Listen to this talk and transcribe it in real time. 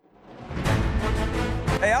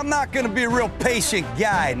Hey, I'm not going to be a real patient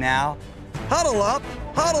guy now. Huddle up,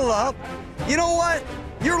 huddle up. You know what?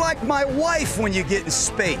 You're like my wife when you get in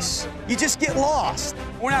space. You just get lost.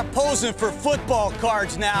 We're not posing for football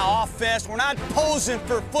cards now, offense. We're not posing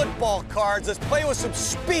for football cards. Let's play with some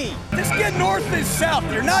speed. Just get north and south.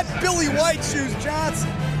 You're not Billy White Shoes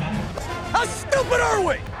Johnson. How stupid are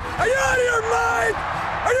we? Are you out of your mind?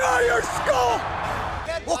 Are you out of your skull?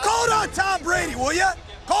 Well, call it on Tom Brady, will you?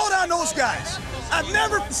 Call it on those guys. I've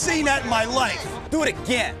never seen that in my life. Do it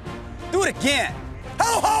again. Do it again.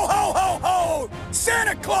 Ho, ho, ho, ho, ho!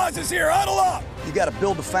 Santa Claus is here, huddle up! You gotta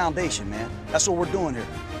build the foundation, man. That's what we're doing here.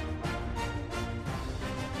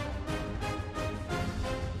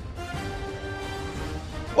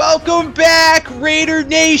 Welcome back, Raider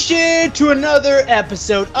Nation, to another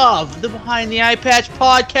episode of the Behind the Eye Patch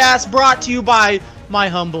podcast, brought to you by my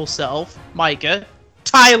humble self, Micah,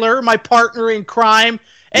 Tyler, my partner in crime,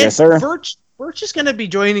 and yes, sir. Birch is going to be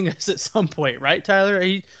joining us at some point, right, Tyler?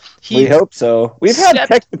 We hope so. We've had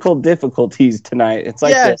technical difficulties tonight. It's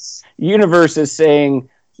like the universe is saying,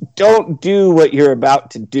 don't do what you're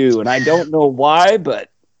about to do. And I don't know why,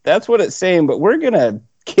 but that's what it's saying. But we're going to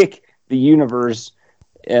kick the universe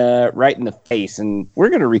right in the face, and we're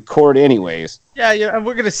going to record anyways. Yeah, and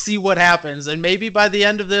we're going to see what happens. And maybe by the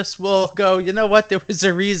end of this, we'll go, you know what? There was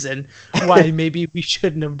a reason why maybe we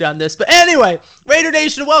shouldn't have done this. But anyway, Raider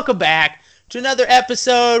Nation, welcome back to another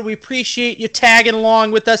episode. We appreciate you tagging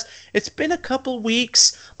along with us. It's been a couple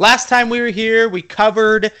weeks. Last time we were here, we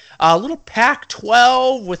covered a little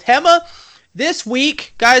Pac-12 with Hema. This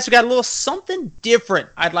week, guys, we got a little something different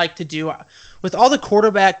I'd like to do. With all the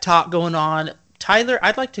quarterback talk going on, Tyler,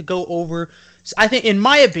 I'd like to go over, I think, in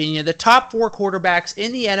my opinion, the top 4 quarterbacks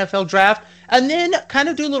in the NFL draft, and then kind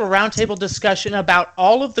of do a little roundtable discussion about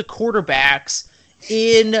all of the quarterbacks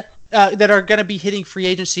in that are going to be hitting free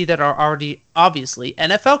agency that are already, obviously,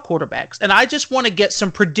 NFL quarterbacks. And I just want to get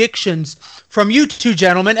some predictions from you two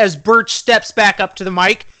gentlemen as Birch steps back up to the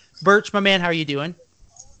mic. Birch, my man, how are you doing?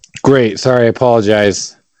 Great. Sorry, I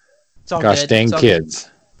apologize. It's all Gosh good. dang kids.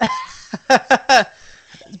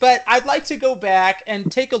 But I'd like to go back and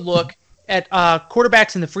take a look at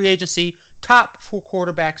quarterbacks in the free agency, top 4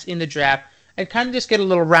 quarterbacks in the draft, and kind of just get a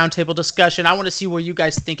little roundtable discussion. I want to see where you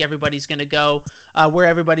guys think everybody's going to go, where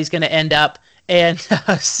everybody's going to end up, and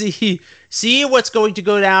see what's going to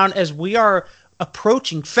go down as we are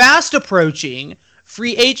fast approaching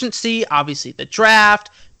free agency, obviously the draft.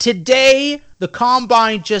 Today, the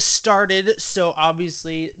combine just started, so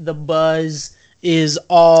obviously the buzz is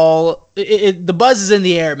the buzz is in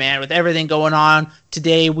the air, man, with everything going on.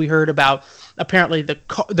 Today, we heard about apparently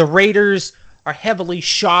the Raiders are heavily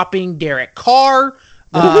shopping Derek Carr.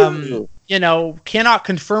 Cannot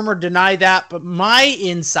confirm or deny that, but my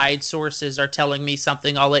inside sources are telling me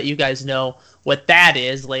something. I'll let you guys know what that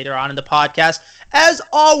is later on in the podcast. As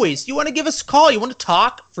always, you want to give us a call, you want to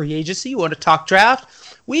talk free agency, you want to talk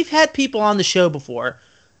draft. We've had people on the show before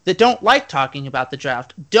that don't like talking about the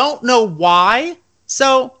draft. Don't know why.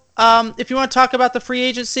 So if you want to talk about the free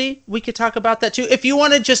agency, we could talk about that too. If you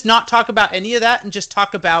want to just not talk about any of that and just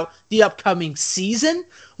talk about the upcoming season,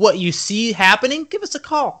 what you see happening, give us a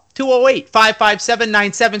call.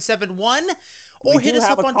 208-557-9771 or hit us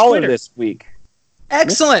up on Twitter this week.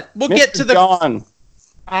 Excellent. We'll Mr. get to the John.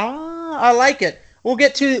 I like it. We'll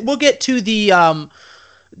get to the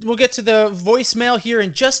voicemail here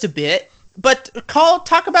in just a bit. But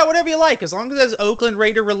talk about whatever you like, as long as it's Oakland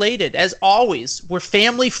Raider related. As always, we're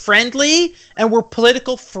family friendly and we're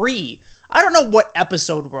political free. I don't know what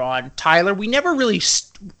episode we're on, Tyler. We never really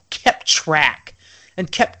kept track and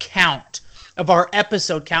kept count of our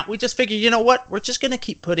episode count. We just figured, you know what? We're just going to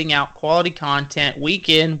keep putting out quality content week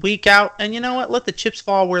in, week out. And you know what? Let the chips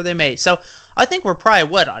fall where they may. So I think we're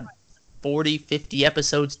probably, on 40, 50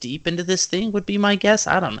 episodes deep into this thing would be my guess.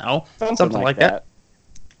 I don't know. Something like that.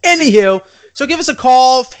 Anywho, so give us a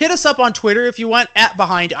call. Hit us up on Twitter if you want, at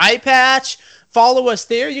Behind Eye Patch. Follow us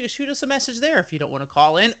there. You can shoot us a message there if you don't want to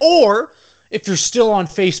call in. Or if you're still on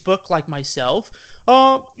Facebook like myself,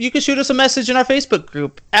 you can shoot us a message in our Facebook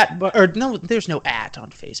group. There's no at on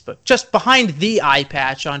Facebook. Just Behind the Eye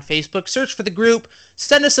Patch on Facebook. Search for the group.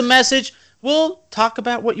 Send us a message. We'll talk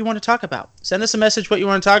about what you want to talk about. Send us a message what you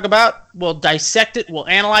want to talk about. We'll dissect it. We'll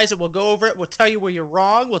analyze it. We'll go over it. We'll tell you where you're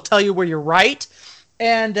wrong. We'll tell you where you're right.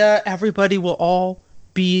 And everybody will all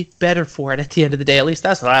be better for it at the end of the day. At least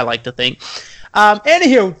that's what I like to think.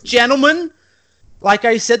 Anywho, gentlemen, like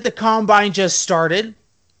I said, the combine just started.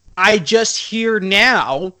 I just hear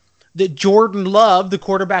now that Jordan Love, the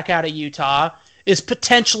quarterback out of Utah, is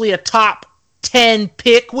potentially a top 10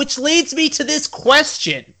 pick, which leads me to this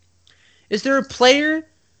question. Is there a player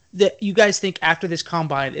that you guys think after this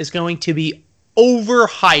combine is going to be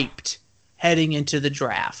overhyped heading into the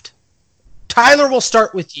draft? Tyler, we'll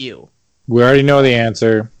start with you. We already know the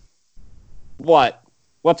answer. What?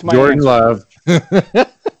 What's my Jordan answer? Love.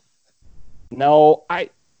 No, I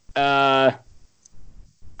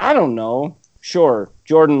don't know. Sure,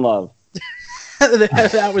 Jordan Love.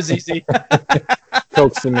 That was easy.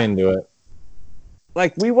 Coaxed him into it.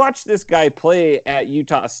 Like, we watched this guy play at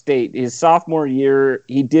Utah State. His sophomore year,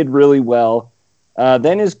 he did really well.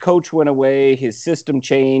 Then his coach went away. His system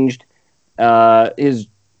changed. Some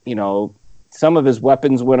of his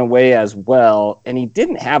weapons went away as well. And he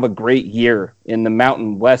didn't have a great year in the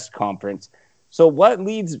Mountain West Conference. So what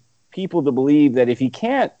leads people to believe that if he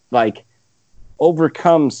can't, like,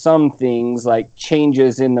 overcome some things like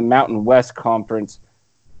changes in the Mountain West Conference,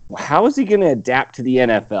 how is he going to adapt to the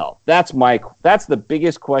NFL? That's the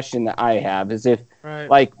biggest question that I have, is if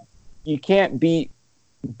like you can't beat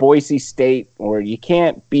Boise State, or you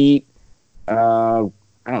can't beat I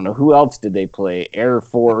don't know, who else did they play? Air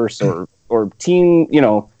Force or team,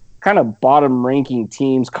 kind of bottom ranking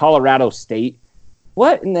teams, Colorado State.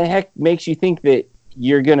 What in the heck makes you think that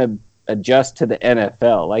you're going to adjust to the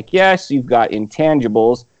NFL? Like, yes, you've got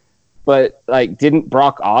intangibles, but like, didn't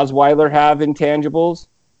Brock Osweiler have intangibles?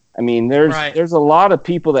 I mean, there's a lot of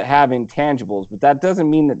people that have intangibles, but that doesn't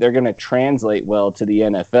mean that they're going to translate well to the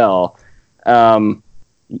NFL.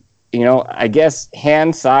 I guess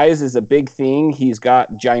hand size is a big thing. He's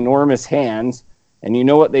got ginormous hands, and you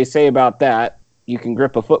know what they say about that. You can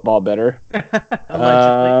grip a football better.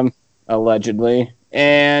 Allegedly.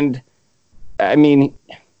 And, I mean,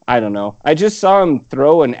 I don't know. I just saw him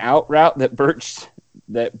throw an out route that Birch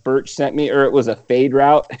sent me, or it was a fade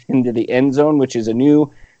route into the end zone, which is a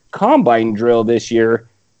new combine drill this year,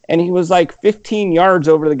 and he was like 15 yards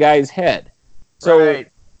over the guy's head. So,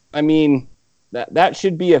 I mean, that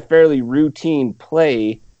should be a fairly routine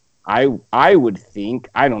play, I would think.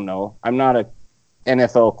 I don't know. I'm not a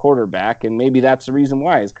NFL quarterback, and maybe that's the reason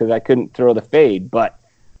why, is because I couldn't throw the fade. But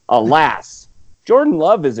alas, Jordan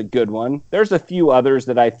Love is a good one. There's a few others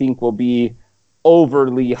that I think will be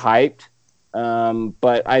overly hyped,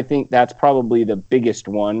 but I think that's probably the biggest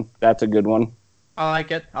one. That's a good one. I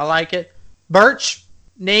like it. Birch,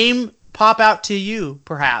 name pop out to you,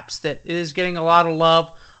 perhaps, that is getting a lot of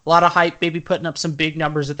love, a lot of hype, maybe putting up some big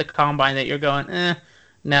numbers at the combine that you're going,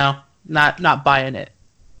 no, not buying it.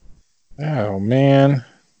 Oh, man.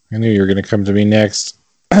 I knew you were going to come to me next.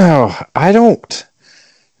 Oh, I don't.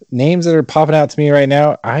 Names that are popping out to me right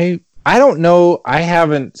now, I don't know. I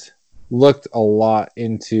haven't looked a lot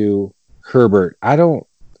into Herbert.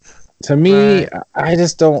 To me, I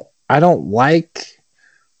just don't. I don't like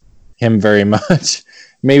him very much.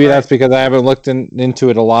 Maybe that's because I haven't looked into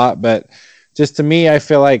it a lot, but just to me, I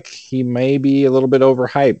feel like he may be a little bit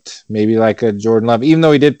overhyped. Maybe like a Jordan Love, even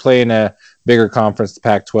though he did play in a bigger conference, the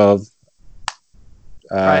Pac-12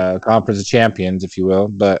 Conference of Champions, if you will.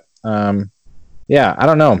 But yeah, I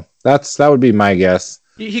don't know. That would be my guess.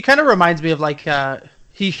 He kind of reminds me of like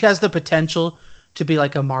he has the potential to be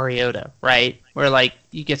like a Mariota, right? Where like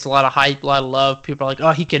he gets a lot of hype, a lot of love. People are like,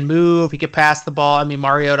 oh, he can move, he can pass the ball. I mean,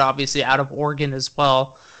 Mariota obviously out of Oregon as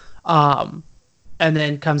well, and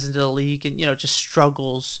then comes into the league and just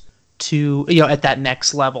struggles to at that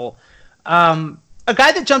next level. A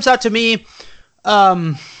guy that jumps out to me,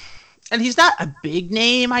 and he's not a big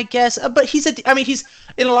name, I guess, but he's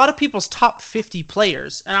in a lot of people's top 50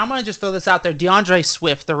 players. And I'm gonna just throw this out there: DeAndre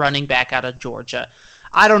Swift, the running back out of Georgia.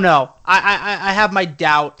 I don't know. I have my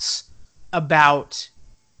doubts about.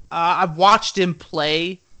 I've watched him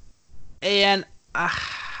play, and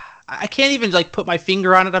I can't even like put my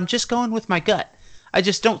finger on it. I'm just going with my gut. I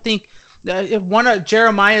just don't think one of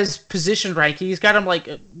Jeremiah's position ranking, he's got him like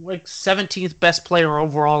 17th best player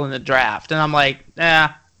overall in the draft, and I'm like,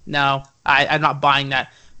 no, I'm not buying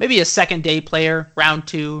that. Maybe a second day player, round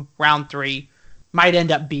 2, round 3, might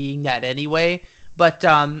end up being that anyway. But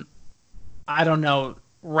I don't know.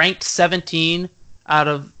 Ranked 17 out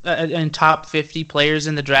of in top 50 players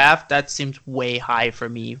in the draft, that seems way high for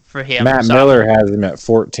him. Matt Miller has him at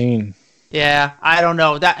 14. Yeah, I don't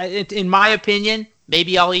know. In my opinion,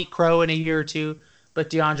 maybe I'll eat crow in a year or two,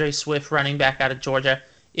 but DeAndre Swift, running back out of Georgia,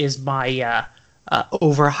 is my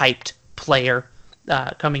overhyped player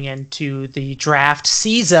coming into the draft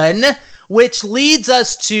season, which leads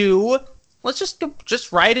us to, let's just go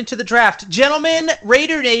right into the draft. Gentlemen,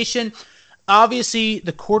 Raider Nation, obviously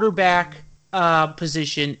the quarterback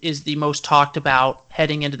position is the most talked about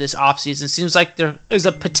heading into this offseason. Seems like there is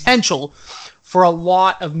a potential for a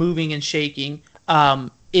lot of moving and shaking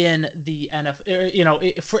in the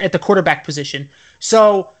NFL, at the quarterback position.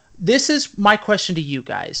 So this is my question to you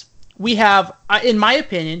guys. We have, in my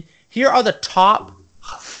opinion, here are the top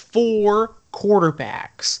 4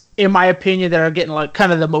 quarterbacks, in my opinion, that are getting like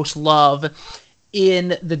kind of the most love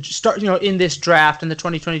in the start, in this draft, in the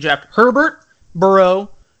 2020 draft. Herbert, Burrow,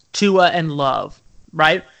 Tua, and Love,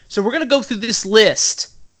 right? So we're going to go through this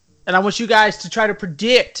list, and I want you guys to try to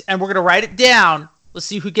predict, and we're going to write it down. Let's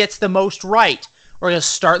see who gets the most right. We're going to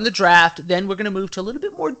start in the draft, then we're going to move to a little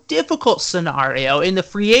bit more difficult scenario in the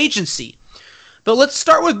free agency. But let's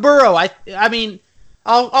start with Burrow. I mean,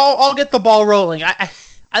 I'll get the ball rolling. I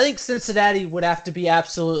think Cincinnati would have to be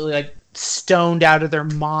absolutely like stoned out of their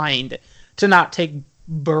mind to not take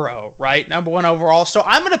Burrow, right? Number 1 overall. So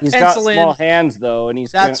I'm going to pencil in. He's got small hands, though, and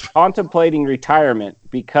he's contemplating retirement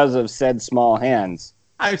because of said small hands.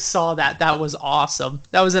 I saw that. That was awesome.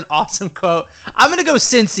 That was an awesome quote. I'm going to go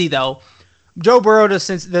Cincy, though. Joe Burrow to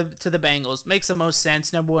the Bengals makes the most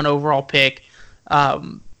sense. Number 1 overall pick.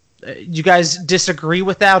 You guys disagree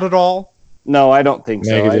with that at all? No, I don't think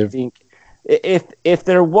Negative. So. I think if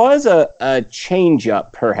there was a change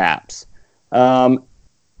up, perhaps, and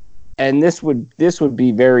this would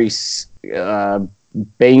be very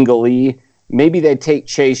Bengal-y. Maybe they take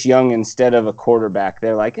Chase Young instead of a quarterback.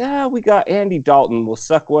 They're like, we got Andy Dalton. We'll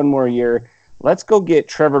suck one more year. Let's go get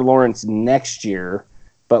Trevor Lawrence next year,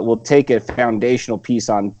 but we'll take a foundational piece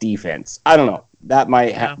on defense. I don't know. That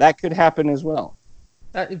might that could happen as well.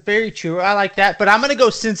 Very true. I like that. But I'm going to go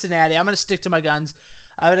Cincinnati. I'm going to stick to my guns.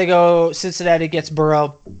 I'm going to go Cincinnati gets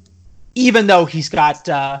Burrow, even though he's got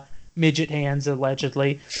midget hands,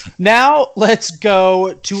 allegedly. Now let's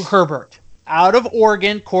go to Herbert. Out of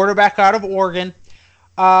Oregon, quarterback out of Oregon.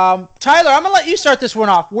 Tyler, I'm going to let you start this one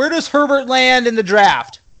off. Where does Herbert land in the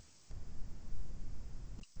draft?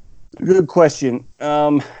 Good question.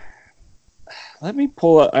 Let me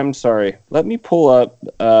pull up. I'm sorry. Let me pull up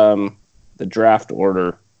the draft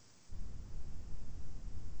order.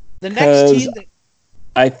 The next team.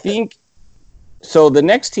 I think so. The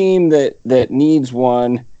next team that needs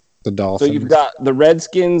one. The Dolphins. So you've got the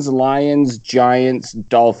Redskins, Lions, Giants,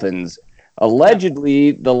 Dolphins.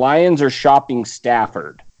 Allegedly, the Lions are shopping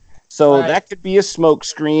Stafford. So that could be a smoke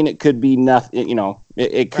screen. It could be nothing.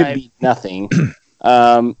 It could be nothing.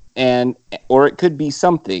 Or it could be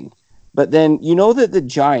something. But then that the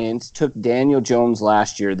Giants took Daniel Jones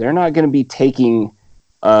last year. They're not going to be taking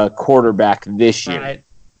a quarterback this year.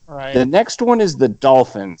 Right. The next one is the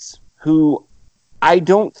Dolphins, who I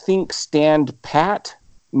don't think stand pat.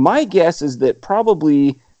 My guess is that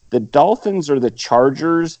probably the Dolphins or the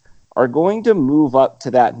Chargers are going to move up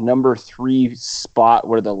to that number 3 spot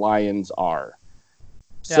where the Lions are.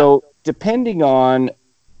 Yeah. So depending on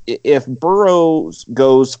if Burrow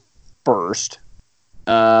goes first,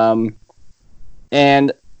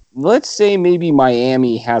 and let's say maybe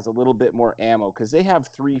Miami has a little bit more ammo because they have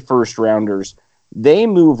 3 first-rounders. They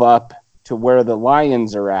move up to where the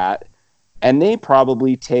Lions are at, and they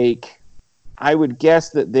probably take, I would guess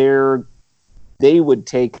that they would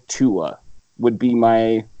take Tua, would be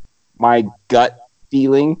my gut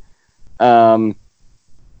feeling. And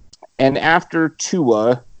after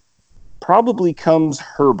Tua, probably comes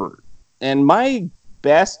Herbert. And my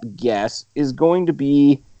best guess is going to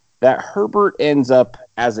be that Herbert ends up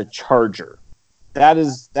as a Charger.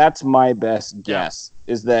 That's my best guess,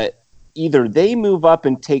 is that either they move up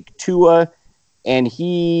and take Tua and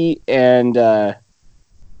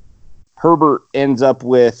Herbert ends up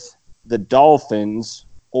with the Dolphins,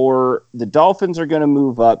 or the Dolphins are going to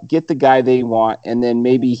move up, get the guy they want, and then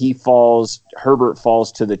maybe Herbert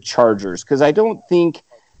falls to the Chargers. Because I don't think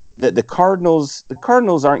that the Cardinals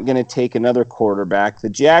aren't going to take another quarterback. The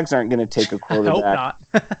Jags aren't going to take a quarterback.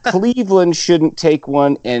 I hope not. Cleveland shouldn't take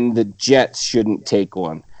one, and the Jets shouldn't take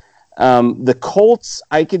one. The Colts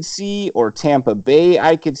I could see, or Tampa Bay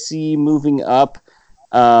I could see moving up.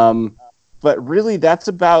 But really that's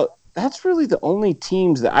really the only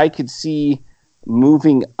teams that I could see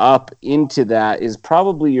moving up into that. Is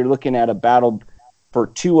probably you're looking at a battle for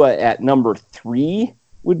Tua at number 3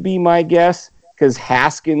 would be my guess, because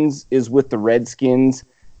Haskins is with the Redskins,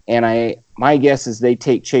 and my guess is they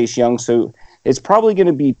take Chase Young. So it's probably going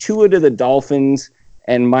to be Tua to the Dolphins,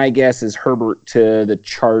 and my guess is Herbert to the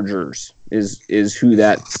Chargers is who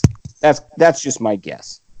that's just my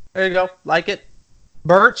guess. There you go. Like it.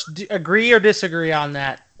 Birch, agree or disagree on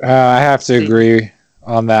that? I have to agree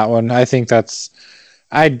on that one.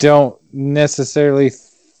 I don't necessarily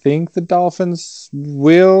think the Dolphins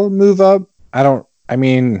will move up.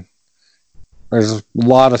 There's a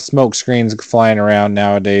lot of smoke screens flying around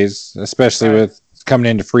nowadays, especially with coming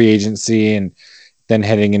into free agency and then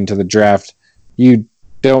heading into the draft. You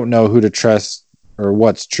don't know who to trust or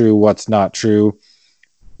what's true, what's not true.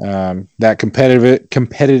 that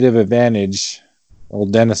competitive advantage,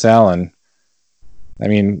 old Dennis Allen. I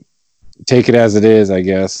mean, take it as it is, I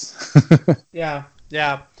guess. Yeah.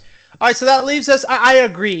 All right, so that leaves us. I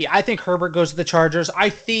agree. I think Herbert goes to the Chargers.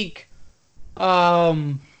 I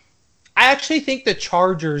actually think the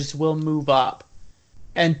Chargers will move up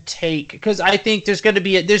and take, because I think there's going to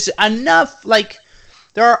be there's enough, like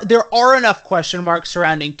there are enough question marks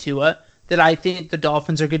surrounding Tua that I think the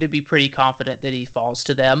Dolphins are going to be pretty confident that he falls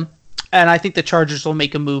to them, and I think the Chargers will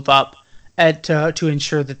make a move up to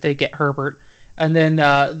ensure that they get Herbert, and then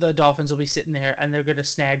the Dolphins will be sitting there and they're going to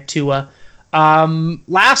snag Tua.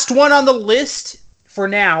 Last one on the list for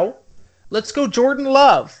now. Let's go Jordan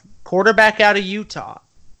Love, quarterback out of Utah.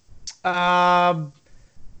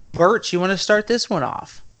 Birch, you want to start this one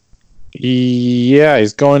off? Yeah,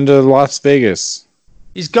 he's going to Las Vegas.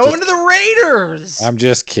 He's going to the Raiders. I'm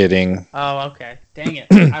just kidding. Oh, okay. Dang it.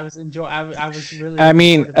 I was really. I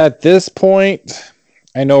mean, at this point,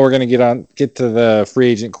 I know we're going to get to the free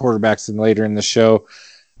agent quarterbacks later in the show.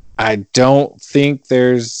 I don't think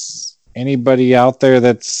there's anybody out there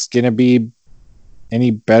that's going to be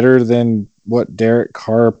any better than what Derek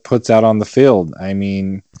Carr puts out on the field. I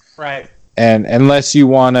mean, right. And unless you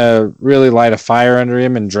want to really light a fire under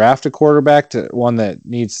him and draft a quarterback, one that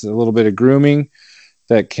needs a little bit of grooming,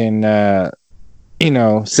 that can,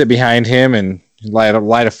 sit behind him and light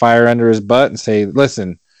a fire under his butt and say,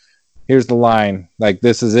 listen, here's the line. Like,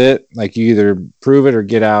 this is it. Like, you either prove it or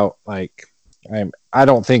get out. Like, I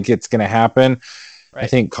don't think it's going to happen. Right. I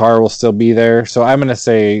think Carr will still be there. So I'm going to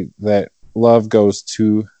say that Love goes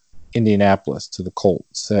to Indianapolis, to the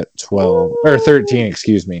Colts at 12 or 13,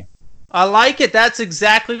 excuse me. I like it. That's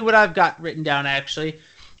exactly what I've got written down, actually.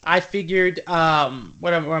 I figured,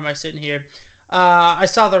 where am I sitting here? I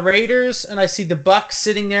saw the Raiders and I see the Bucs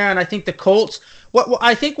sitting there, and I think the Colts.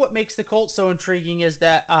 What makes the Colts so intriguing is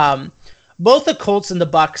that both the Colts and the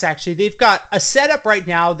Bucs, actually, they've got a setup right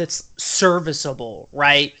now that's serviceable,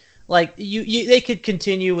 right? Like they could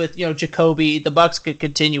continue with Jacoby, the Bucs could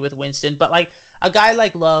continue with Winston, but like a guy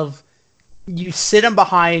like Love, you sit him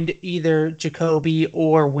behind either Jacoby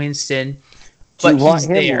or Winston. Do you want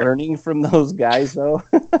him learning from those guys though?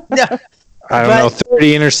 No, I don't know.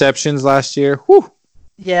 30 interceptions last year. Whew.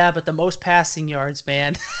 Yeah, but the most passing yards,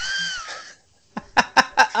 man.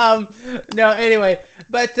 No, anyway,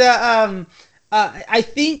 but I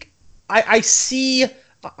think I see.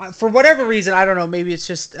 For whatever reason, I don't know, maybe it's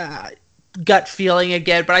just gut feeling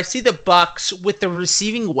again, but I see the Bucs with the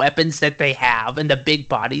receiving weapons that they have and the big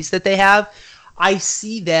bodies that they have. I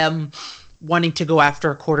see them wanting to go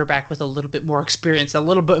after a quarterback with a little bit more experience, a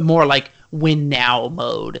little bit more like win now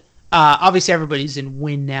mode. Obviously, everybody's in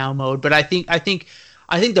win now mode, but I think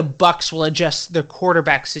the Bucs will adjust their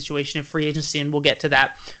quarterback situation in free agency, and we'll get to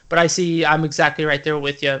that. But I'm exactly right there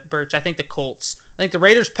with you, Birch. I think the Colts. I think the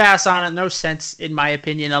Raiders pass on it. No sense, in my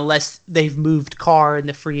opinion, unless they've moved Carr in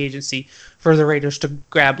the free agency for the Raiders to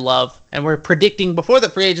grab Love. And we're predicting before the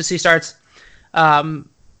free agency starts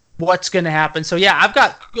what's going to happen. So, yeah, I've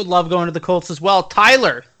got Love going to the Colts as well.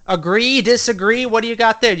 Tyler, agree, disagree? What do you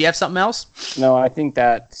got there? Do you have something else? No, I think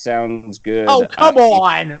that sounds good. Oh, come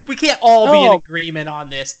on. We can't all be in agreement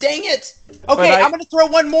on this. Dang it. Okay, I'm going to throw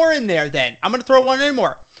one more in there then.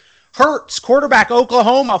 Hurts, quarterback,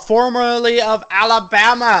 Oklahoma, formerly of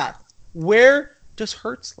Alabama. Where does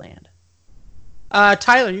Hurts land?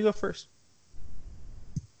 Tyler, you go first.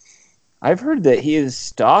 I've heard that his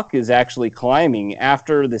stock is actually climbing.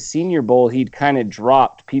 After the Senior Bowl, he'd kind of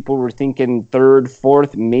dropped. People were thinking third,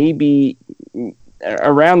 fourth, maybe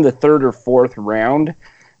around the third or fourth round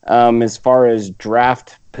as far as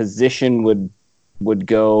draft position would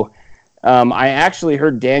go. I actually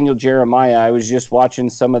heard Daniel Jeremiah. I was just watching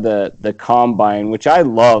some of the combine, which I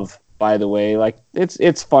love, by the way. Like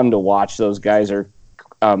it's fun to watch. Those guys are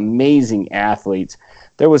amazing athletes.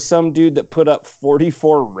 There was some dude that put up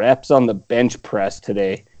 44 reps on the bench press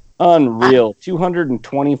today. Unreal.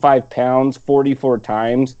 225 pounds, 44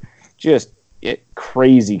 times. Just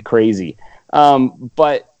crazy.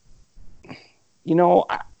 But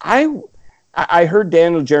I heard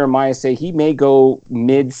Daniel Jeremiah say he may go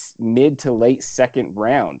mid to late second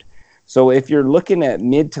round. So if you're looking at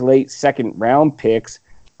mid to late second round picks,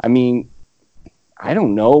 I mean, I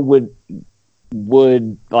don't know,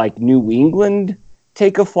 would like New England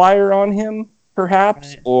take a flyer on him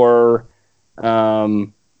perhaps? Right. Or I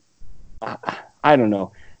don't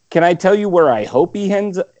know. Can I tell you where I hope he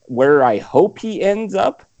ends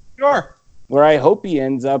up? Sure. Where I hope he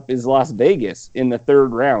ends up is Las Vegas in the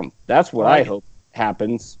third round. That's what I hope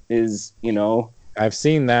happens is, I've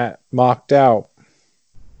seen that mocked out.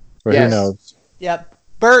 But yes. Who knows? Yep.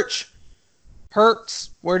 Birch,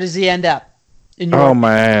 Hurts, where does he end up?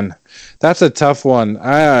 Man, that's a tough one.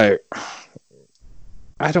 I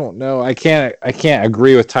don't know. I can't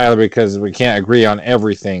agree with Tyler because we can't agree on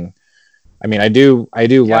everything. I mean, I do like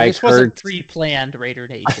this wasn't Hurts. pre-planned, Raider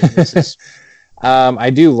Nation. This is. I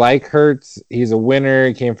do like Hurts. He's a winner.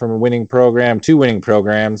 He came from a winning program, 2 winning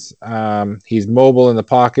programs. He's mobile in the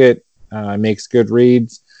pocket. Makes good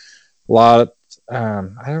reads. I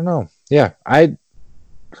don't know. Yeah,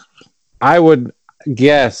 I would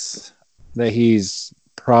guess that he's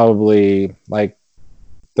probably like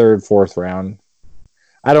 3rd, 4th round.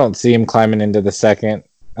 I don't see him climbing into the 2nd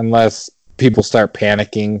unless people start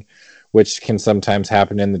panicking, which can sometimes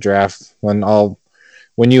happen in the draft when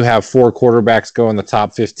you have 4 quarterbacks go in the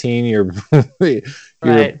top 15, your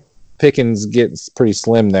pickings gets pretty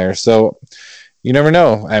slim there. So you never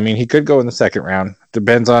know. I mean, he could go in the 2nd round.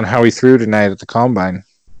 Depends on how he threw tonight at the combine.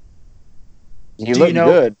 He looked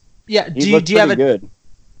good. Yeah. Do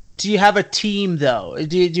you have a team though?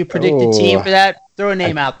 Do you predict a team for that? Throw a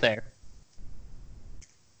name out there.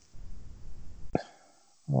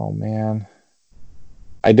 Oh man,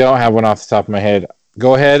 I don't have one off the top of my head.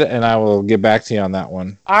 Go ahead, and I will get back to you on that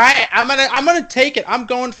one. All right, I'm gonna take it. I'm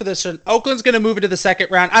going for this one. Oakland's gonna move into the 2nd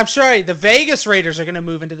round. I'm sorry, the Vegas Raiders are gonna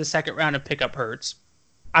move into the 2nd round and pick up Hurts.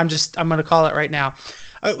 I'm gonna call it right now.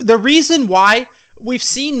 The reason why we've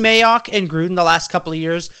seen Mayock and Gruden the last couple of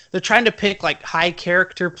years, they're trying to pick like high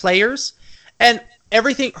character players, and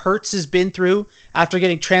everything Hurts has been through after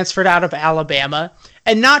getting transferred out of Alabama.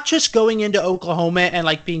 And not just going into Oklahoma and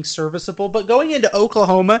like being serviceable, but going into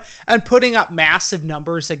Oklahoma and putting up massive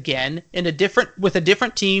numbers again with a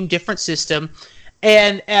different team, different system,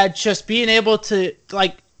 and just being able to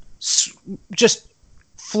like just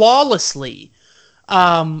flawlessly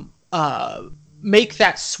make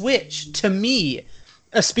that switch to me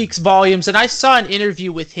speaks volumes. And I saw an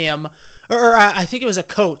interview with him, or I think it was a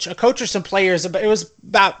coach or some players. It was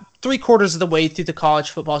about 3/4 of the way through the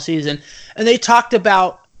college football season, and they talked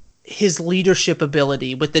about his leadership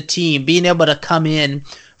ability with the team, being able to come in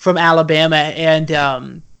from Alabama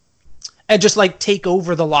and just like take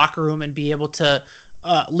over the locker room and be able to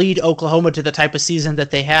lead Oklahoma to the type of season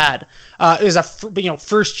that they had. It was a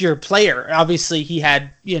first-year player. Obviously,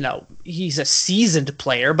 he's a seasoned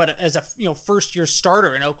player, but as a first-year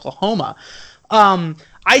starter in Oklahoma,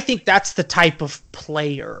 I think that's the type of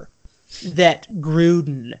player that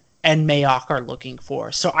Gruden and Mayock are looking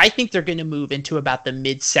for. So I think they're going to move into about the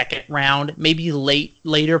mid-2nd round, maybe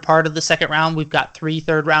later part of the 2nd round. We've got 3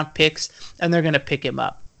 third-round picks, and they're going to pick him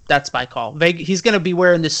up. That's my call. He's going to be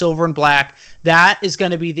wearing the silver and black. That is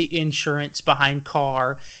going to be the insurance behind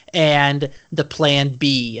Carr and the plan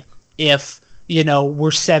B if,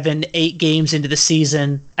 we're 7-8 games into the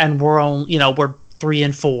season and we're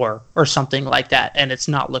 3-4 or something like that, and it's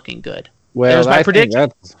not looking good. Well, there's my prediction.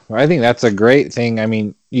 I think that's a great thing. I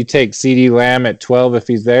mean, you take CeeDee Lamb at 12 if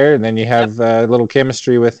he's there, and then you have a little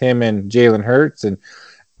chemistry with him and Jalen Hurts. And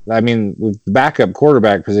I mean, the backup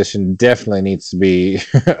quarterback position definitely needs to be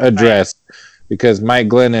addressed because Mike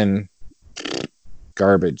Glennon,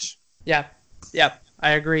 garbage. Yeah,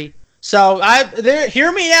 I agree. So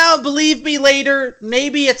hear me now, believe me later.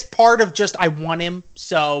 Maybe it's part of just I want him.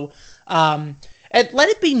 So, and let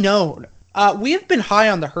it be known. We have been high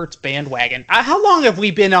on the Hurts bandwagon. How long have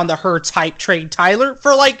we been on the Hurts hype train, Tyler?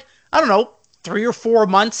 For 3 or 4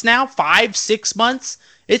 months now, 5-6 months.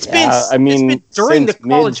 It's been during the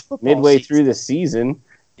college football midway season. Through the season.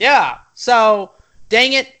 Yeah. So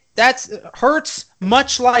dang it, that's Hurts.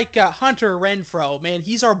 Much like Hunter Renfrow, man,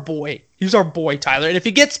 he's our boy. He's our boy, Tyler. And if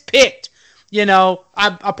he gets picked, I'll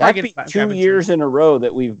probably get 2 years in a row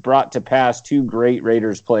that we've brought to pass 2 great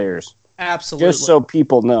Raiders players. Absolutely. Just so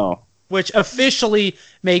people know. Which officially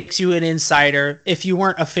makes you an insider if you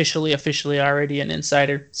weren't officially already an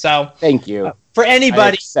insider. So thank you. For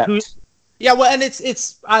anybody who's and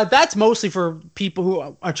it's that's mostly for people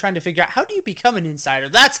who are trying to figure out how do you become an insider.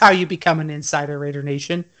 That's how you become an insider, Raider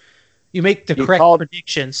Nation. You make the correct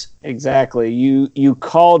predictions. Exactly. You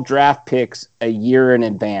call draft picks a year in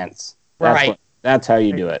advance. That's how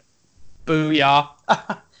you do it. Booyah.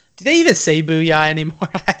 Do they even say booyah anymore?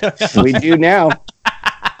 I don't know. We do now.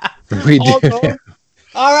 We do.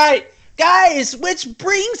 All right, guys, which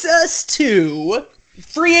brings us to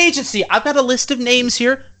free agency. I've got a list of names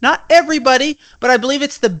here. Not everybody, but I believe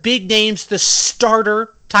it's the big names, the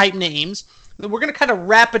starter type names. We're going to kind of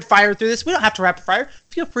rapid fire through this. We don't have to rapid fire.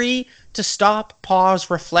 Feel free to stop, pause,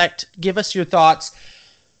 reflect, give us your thoughts.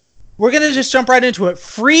 We're going to just jump right into it.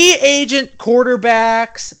 Free agent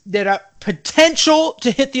quarterbacks that are potential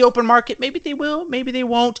to hit the open market. Maybe they will, maybe they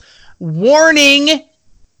won't. Warning,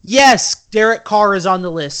 Yes, Derek Carr is on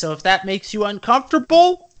the list. So if that makes you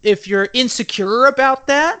uncomfortable, if you're insecure about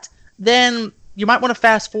that, then you might want to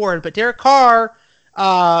fast forward. But Derek Carr,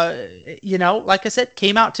 like I said,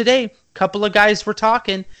 came out today. A couple of guys were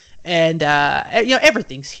talking, and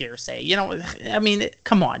everything's hearsay.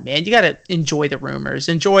 Come on, man, you got to enjoy the rumors,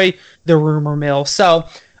 enjoy the rumor mill. So,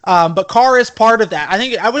 but Carr is part of that.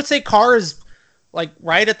 I would say Carr is like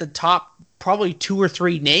right at the top. Probably 2 or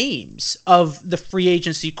 3 names of the free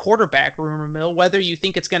agency quarterback rumor mill, whether you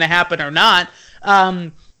think it's going to happen or not.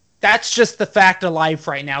 That's just the fact of life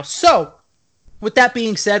right now. So, with that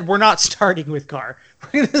being said, we're not starting with Carr.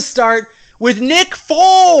 We're going to start with Nick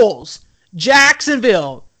Foles,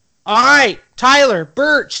 Jacksonville. All right, Tyler,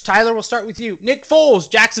 Birch. Tyler, we'll start with you. Nick Foles,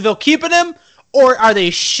 Jacksonville keeping him, or are they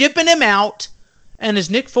shipping him out? And is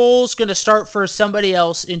Nick Foles going to start for somebody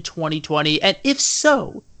else in 2020? And if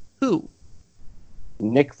so, who?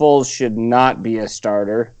 Nick Foles should not be a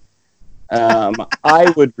starter.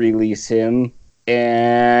 I would release him.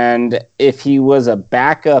 And if he was a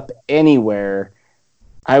backup anywhere,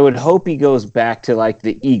 I would hope he goes back to like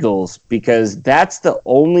the Eagles, because that's the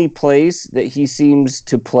only place that he seems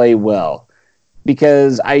to play well.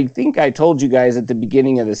 Because I think I told you guys at the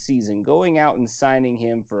beginning of the season, going out and signing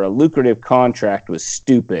him for a lucrative contract was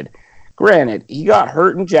stupid. Granted, he got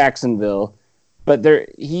hurt in Jacksonville, but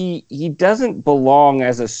he doesn't belong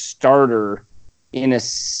as a starter in a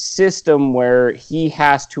system where he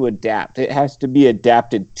has to adapt. It has to be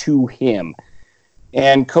adapted to him.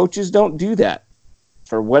 And coaches don't do that.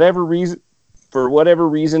 For whatever reason,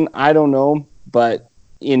 I don't know, but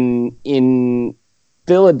in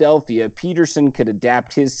Philadelphia, Peterson could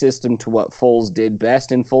adapt his system to what Foles did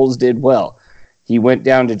best, and Foles did well. He went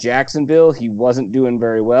down to Jacksonville. He wasn't doing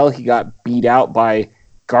very well. He got beat out by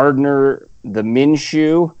Gardner the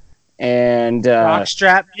Minshew and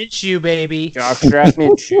Jockstrap Minshew, baby. Jockstrap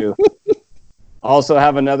Minshew. Also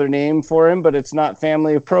have another name for him, but it's not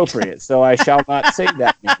family appropriate, so I shall not say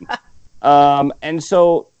that name. And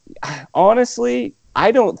so, honestly, I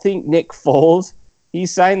don't think Nick Foles, he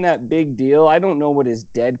signed that big deal. I don't know what his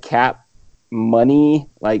dead cap money,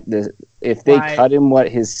 if they cut him,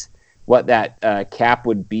 what that cap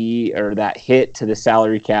would be, or that hit to the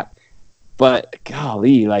salary cap. But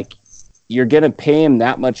golly, you're going to pay him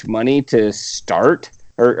that much money to start,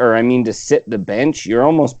 or to sit the bench. You're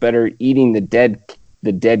almost better eating the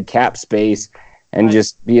dead cap space and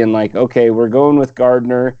just being like, okay, we're going with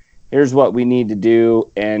Gardner. Here's what we need to do,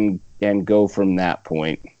 and go from that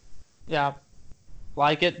point. Yeah.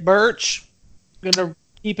 Like it. Birch, gonna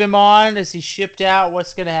keep him on? Is he shipped out?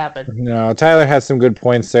 What's gonna happen? No, Tyler has some good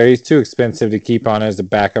points there. He's too expensive to keep on as a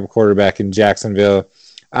backup quarterback in Jacksonville.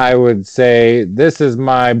 I would say this is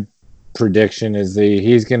my prediction, is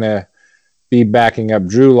he's gonna be backing up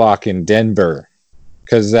Drew Lock in Denver,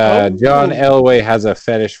 because John Elway has a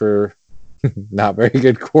fetish for not very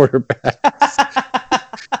good quarterbacks.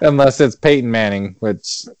 Unless it's Peyton Manning,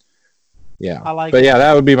 which, yeah. But yeah,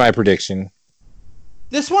 that would be my prediction.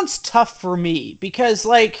 This one's tough for me because,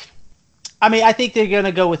 I think they're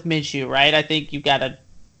gonna go with Minshew, right? I think you gotta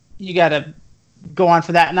go on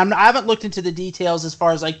for that. And I haven't looked into the details as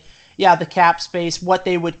far as the cap space, what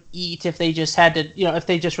they would eat if they just had to, if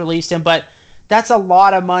they just released him. But that's a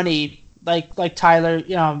lot of money. Like Tyler,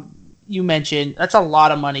 you mentioned, that's a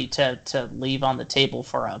lot of money to leave on the table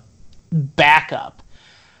for a backup.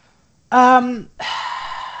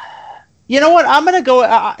 You know what? I'm gonna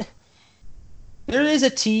go. There is a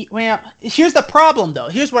T. Well, here's the problem, though.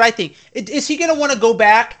 Here's what I think. Is he gonna want to go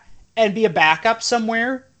back and be a backup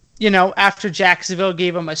somewhere? After Jacksonville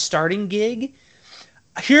gave him a starting gig.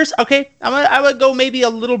 I would go maybe a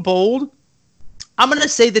little bold. I'm gonna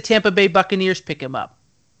say the Tampa Bay Buccaneers pick him up.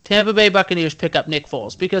 Tampa Bay Buccaneers pick up Nick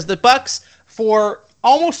Foles, because the Bucs, for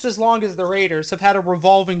almost as long as the Raiders, have had a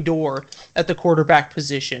revolving door at the quarterback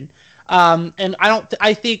position. And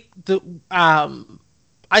I think they're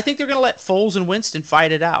going to let Foles and Winston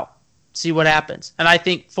fight it out, see what happens. And I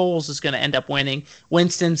think Foles is going to end up winning.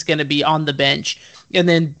 Winston's going to be on the bench, and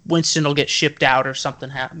then Winston will get shipped out, or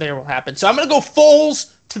something there will happen. So I'm going to go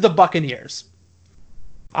Foles to the Buccaneers.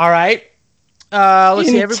 All right. Let's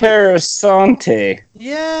see. Interessante.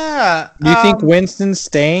 Yeah. You think Winston's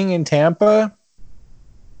staying in Tampa?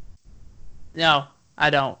 No, I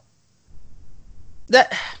don't.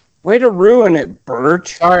 Way to ruin it,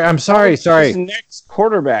 Birch. I'm sorry. His next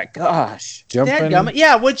quarterback. Gosh.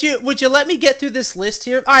 Yeah, would you let me get through this list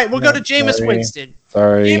here? All right, we'll go to Jameis Winston.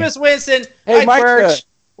 Sorry. Jameis Winston. Hey, Mike,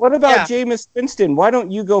 what about Jameis Winston? Why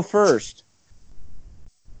don't you go first?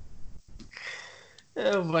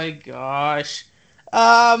 Oh my gosh.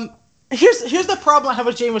 Here's the problem I have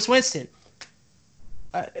with Jameis Winston.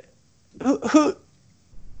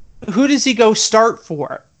 who does he go start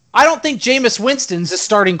for? I don't think Jameis Winston's a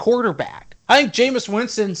starting quarterback. I think Jameis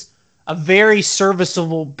Winston's a very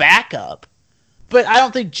serviceable backup, but I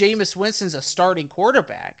don't think Jameis Winston's a starting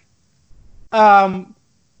quarterback. But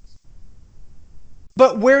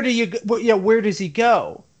where does he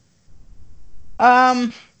go?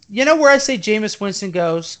 You know where I say Jameis Winston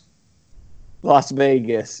goes? Las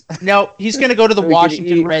Vegas. No, he's going to go to the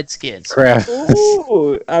Washington Redskins. Crap.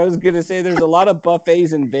 Ooh, I was going to say there's a lot of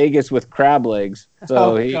buffets in Vegas with crab legs,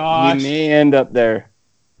 so he may end up there.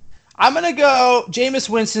 I'm going to go Jameis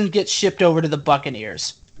Winston gets shipped over to the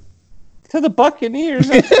Buccaneers. To the Buccaneers?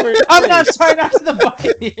 I'm not sorry, not to the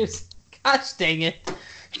Buccaneers. Gosh dang it.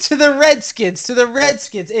 To the Redskins.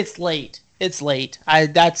 It's late.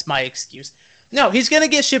 That's my excuse. No, he's going to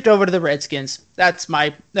get shipped over to the Redskins. That's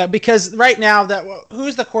because right now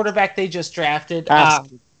who's the quarterback they just drafted?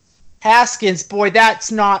 Haskins. Boy,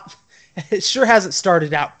 it sure hasn't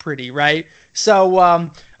started out pretty, right?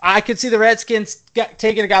 So I could see the Redskins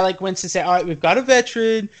taking a guy like Winston and say, all right, we've got a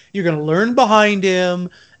veteran. You're going to learn behind him.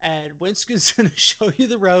 And Winston's going to show you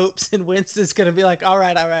the ropes. And Winston's going to be like, all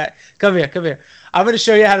right. Come here. I'm going to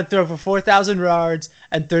show you how to throw for 4,000 yards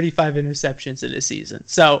and 35 interceptions in a season.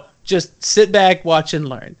 So just sit back, watch, and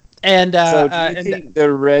learn. And so do you think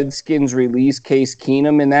the Redskins release Case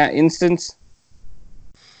Keenum in that instance?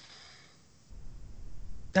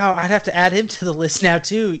 Oh, I'd have to add him to the list now,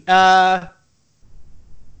 too. Yeah,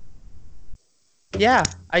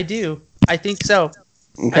 I do. I think so.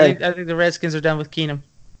 Okay. I think the Redskins are done with Keenum.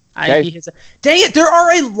 Okay. Dang it, there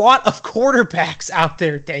are a lot of quarterbacks out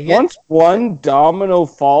there, dang it. Once one domino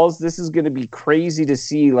falls, this is going to be crazy to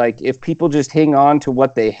see, like, if people just hang on to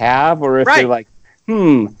what they have, or if they're like,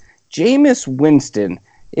 Jameis Winston,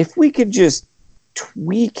 if we could just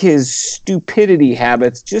tweak his stupidity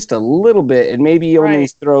habits just a little bit, and maybe he only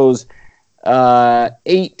throws 18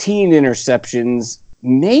 interceptions,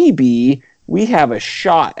 maybe we have a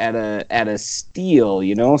shot at a steal,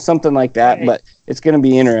 something like that. Right. But it's going to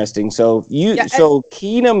be interesting. So so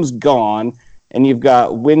Keenum's gone, and you've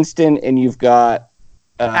got Winston, and you've got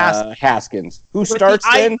Haskins. Who starts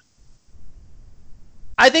then?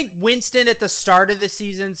 I think Winston at the start of the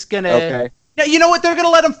season's going to. Okay. You know what? They're going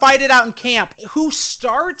to let him fight it out in camp. Who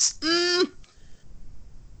starts?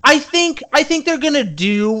 I think they're going to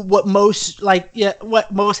do what most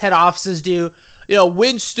head offices do.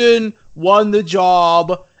 Winston won the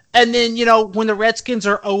job. And then, when the Redskins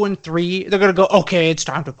are 0-3, they're going to go, okay, it's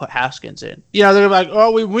time to put Haskins in. They're going to be like,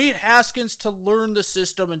 oh, we need Haskins to learn the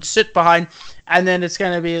system and sit behind. And then it's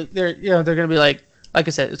going to be, they're going to be like I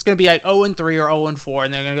said, it's going to be like 0-3 or 0-4.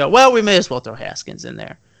 And they're going to go, well, we may as well throw Haskins in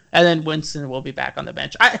there. And then Winston will be back on the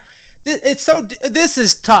bench. This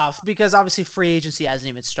is tough because obviously free agency hasn't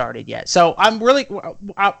even started yet. So I'm kind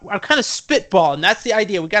of spitballing. That's the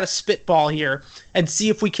idea. We got to spitball here and see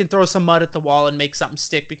if we can throw some mud at the wall and make something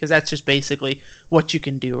stick, because that's just basically what you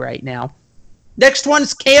can do right now. Next one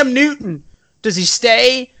is Cam Newton. Does he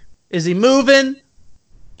stay? Is he moving?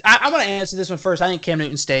 I'm going to answer this one first. I think Cam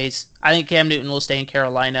Newton stays. I think Cam Newton will stay in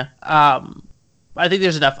Carolina. I think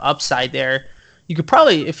there's enough upside there. You could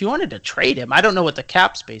probably, if you wanted to trade him, I don't know what the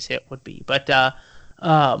cap space hit would be, but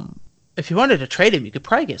if you wanted to trade him, you could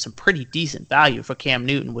probably get some pretty decent value for Cam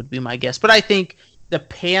Newton, would be my guess. But I think the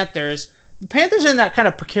Panthers are in that kind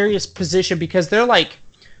of precarious position because they're like,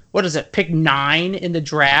 pick 9 in the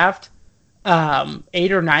draft,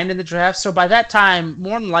 8 or 9 in the draft. So by that time,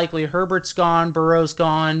 more than likely, Herbert's gone, Burrow's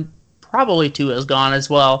gone, probably Tua's gone as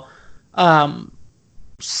well.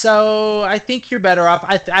 So I think you're better off.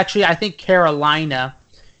 I think Carolina,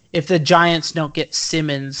 if the Giants don't get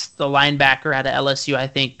Simmons, the linebacker out of LSU, I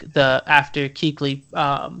think after Kuechly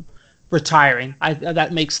retiring,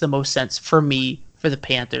 that makes the most sense for me for the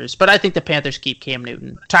Panthers. But I think the Panthers keep Cam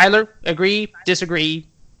Newton. Tyler, agree, disagree?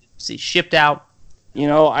 See, shipped out.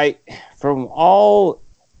 From all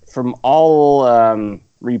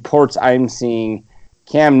reports I'm seeing,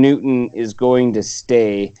 Cam Newton is going to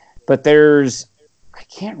stay, but I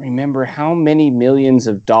can't remember how many millions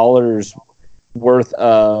of dollars worth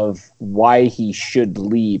of why he should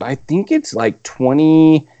leave. I think it's like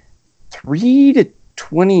 23 to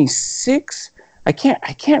 26. I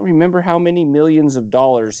can't remember how many millions of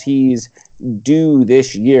dollars he's due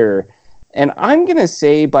this year. And I'm going to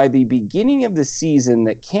say by the beginning of the season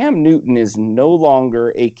that Cam Newton is no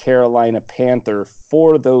longer a Carolina Panther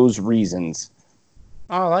for those reasons.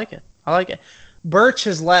 Oh, I like it. Birch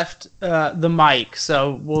has left the mic,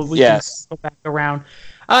 so we can go back around.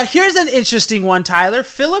 Here's an interesting one, Tyler.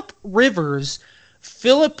 Philip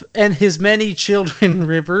and his many children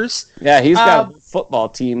Rivers. Yeah, he's got a football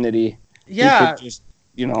team that he could just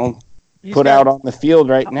put out on the field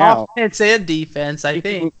right now. Offense and defense, I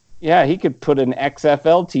think. He could put an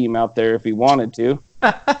XFL team out there if he wanted to.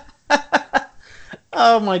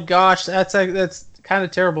 Oh my gosh, that's kind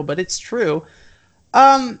of terrible, but it's true.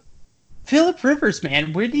 Philip Rivers,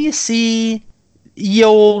 man, where do you see the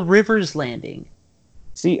old Rivers landing?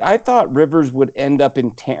 See, I thought Rivers would end up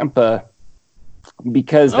in Tampa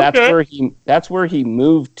because that's where he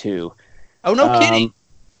moved to. Oh, no kidding.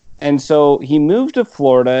 And so he moved to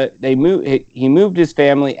Florida. He moved his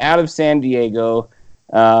family out of San Diego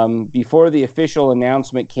before the official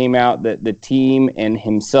announcement came out that the team and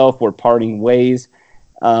himself were parting ways.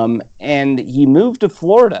 And he moved to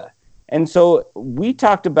Florida. And so we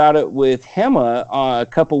talked about it with Hema a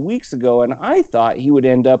couple weeks ago, and I thought he would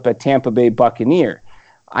end up a Tampa Bay Buccaneer.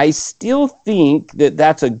 I still think that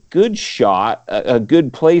that's a good shot, a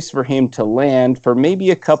good place for him to land for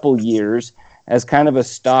maybe a couple years as kind of a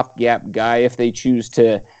stopgap guy if they choose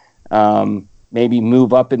to maybe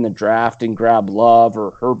move up in the draft and grab Love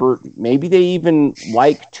or Herbert. Maybe they even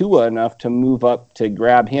like Tua enough to move up to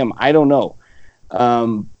grab him. I don't know.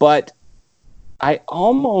 But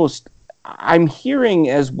I'm hearing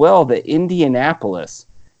as well that Indianapolis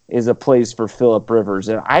is a place for Philip Rivers,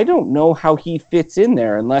 and I don't know how he fits in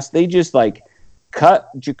there unless they just like cut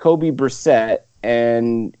Jacoby Brissett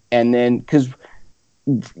and then, because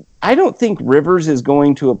I don't think Rivers is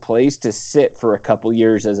going to a place to sit for a couple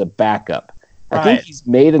years as a backup. Right. I think he's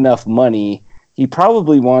made enough money. He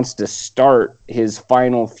probably wants to start his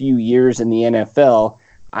final few years in the NFL.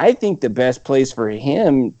 I think the best place for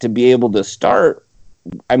him to be able to start,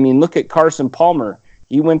 I mean, look at Carson Palmer.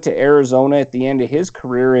 He went to Arizona at the end of his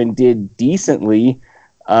career and did decently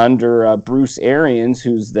under Bruce Arians,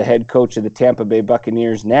 who's the head coach of the Tampa Bay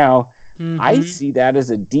Buccaneers now. Mm-hmm. I see that as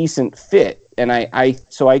a decent fit. And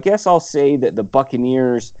so I guess I'll say that the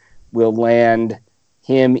Buccaneers will land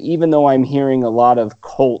him, even though I'm hearing a lot of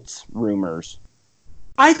Colts rumors.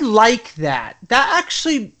 I like that. That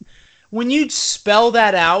actually, when you spell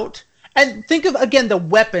that out, and think of, again, the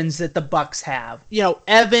weapons that the Bucs have.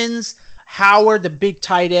 Evans, Howard, the big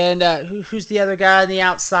tight end. Who's the other guy on the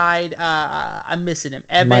outside? I'm missing him.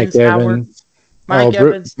 Evans, Howard. Mike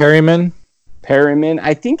Evans. Perryman.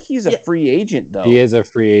 I think he's a free agent, though. He is a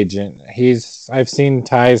free agent. I've seen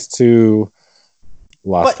ties to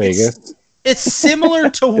Las Vegas. It's similar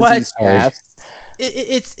to what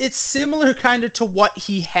it's similar kind of to what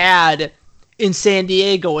he had in San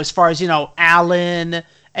Diego as far as Allen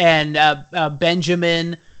and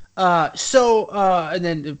Benjamin. And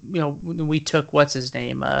then we took what's his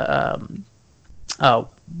name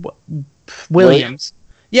Williams.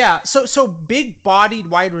 Yeah, so big-bodied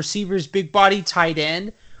wide receivers, big-bodied tight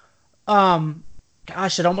end.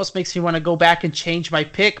 Gosh, it almost makes me want to go back and change my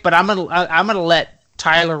pick, but I'm gonna let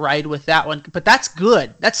Tyler ride with that one. But that's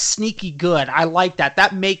good. That's sneaky good. I like that.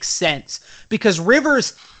 That makes sense because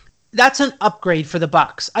Rivers, that's an upgrade for the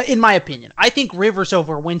Bucs, in my opinion. I think Rivers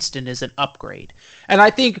over Winston is an upgrade, and I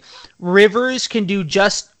think Rivers can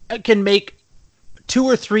make 2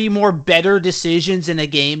 or 3 more better decisions in a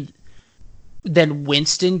game than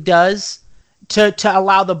Winston does to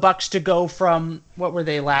allow the Bucs to go from, what were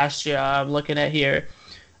they last year? I'm looking at here.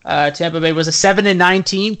 Tampa Bay was a 7-9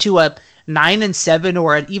 team to a 9-7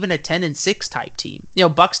 or even a 10-6 type team.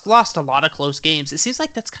 Bucs lost a lot of close games. It seems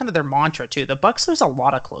like that's kind of their mantra too. The Bucs lose a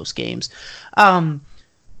lot of close games,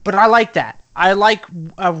 but I like that. I like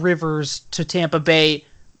Rivers to Tampa Bay.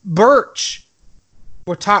 Birch,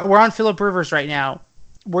 we're on Philip Rivers right now.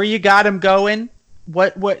 Where you got him going?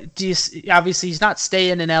 What do you? Obviously, he's not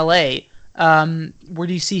staying in LA. Where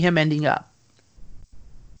do you see him ending up?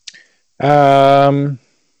 That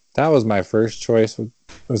was my first choice.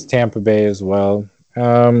 Was Tampa Bay as well.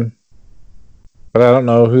 But I don't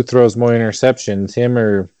know who throws more interceptions, him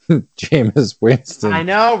or Jameis Winston. I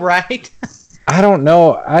know, right? I don't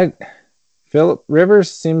know. Philip Rivers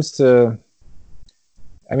seems to.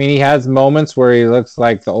 I mean, he has moments where he looks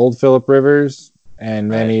like the old Philip Rivers, and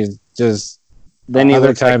then he's just. Then he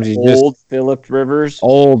looks like old Philip Rivers.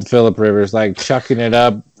 Old Philip Rivers, like chucking it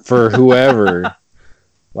up for whoever.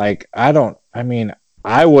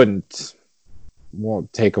 I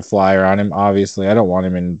won't take a flyer on him. Obviously, I don't want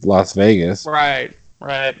him in Las Vegas. Right.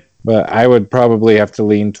 But I would probably have to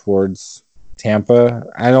lean towards Tampa.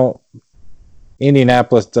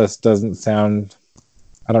 Indianapolis just doesn't sound.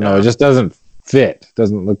 I don't know. It just doesn't fit.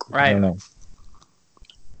 Doesn't look. Right. I don't know.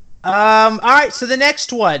 All right. So the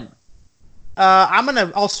next one.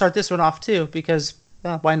 I'll start this one off too because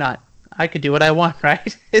why not? I could do what I want,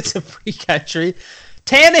 right? It's a free country.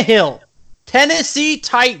 Tannehill, Tennessee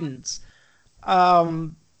Titans.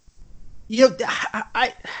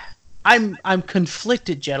 I'm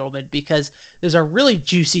conflicted, gentlemen, because there's a really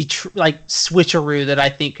juicy switcheroo that I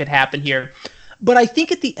think could happen here. But I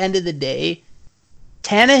think at the end of the day,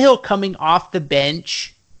 Tannehill coming off the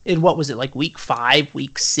bench in what was it, like week 5,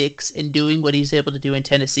 week 6, and doing what he's able to do in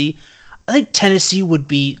Tennessee, I think Tennessee would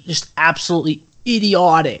be just absolutely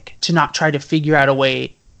idiotic to not try to figure out a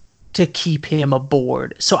way to keep him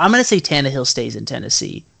aboard. So I'm going to say Tannehill stays in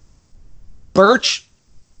Tennessee. Birch,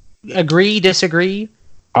 agree, disagree?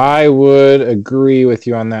 I would agree with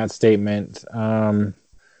you on that statement.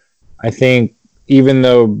 I think even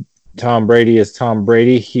though Tom Brady is Tom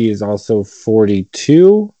Brady, he is also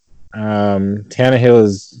 42. Tannehill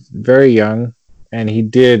is very young, and he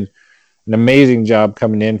did an amazing job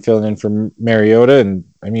coming in, filling in for Mariota, and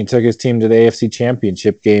I mean, took his team to the AFC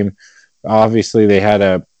Championship game. Obviously, they had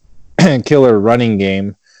a killer running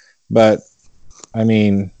game, but I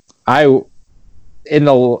mean,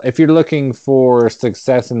 if you're looking for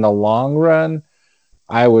success in the long run,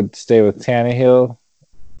 I would stay with Tannehill.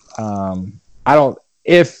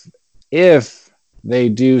 If they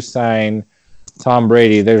do sign Tom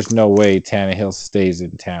Brady, there's no way Tannehill stays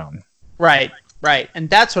in town. Right. And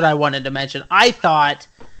that's what I wanted to mention. I thought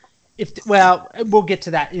we'll get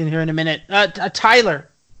to that in here in a minute. Tyler,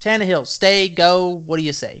 Tannehill, stay, go, what do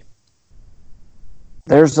you say?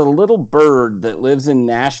 There's a little bird that lives in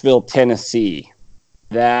Nashville, Tennessee,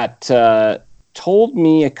 that told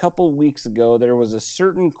me a couple weeks ago there was a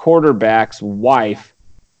certain quarterback's wife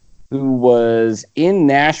who was in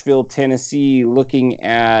Nashville, Tennessee, looking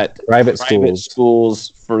at private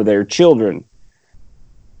schools for their children.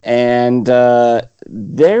 And that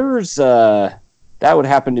would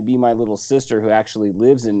happen to be my little sister, who actually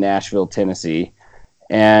lives in Nashville, Tennessee,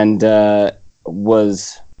 and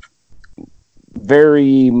was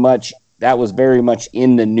very much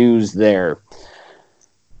in the news there.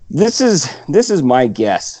 This is my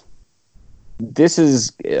guess. This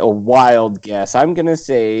is a wild guess. I'm going to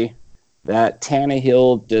say that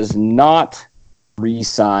Tannehill does not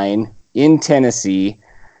re-sign in Tennessee,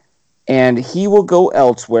 and he will go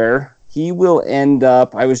elsewhere. He will end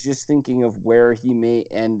up, I was just thinking of where he may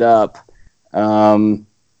end up. I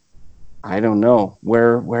don't know.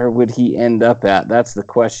 Where would he end up at? That's the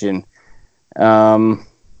question. I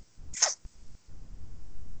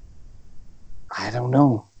don't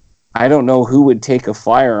know. I don't know who would take a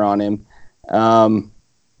flyer on him.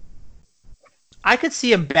 I could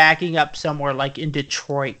see him backing up somewhere like in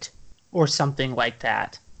Detroit or something like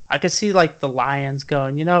that. I could see like the Lions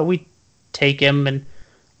going, we take him and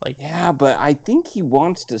like. Yeah, but I think he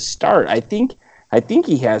wants to start. I think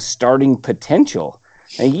he has starting potential.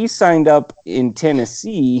 And he signed up in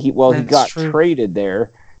Tennessee. He got traded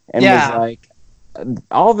there and was like,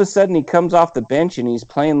 all of a sudden he comes off the bench and he's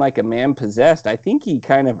playing like a man possessed. I think he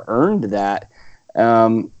kind of earned that.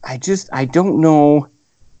 I don't know.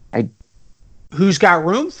 Who's got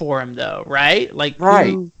room for him though, right?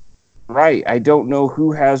 Right. I don't know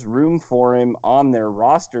who has room for him on their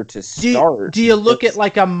roster to start. Do you look at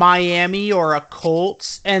like a Miami or a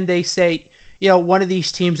Colts and they say, one of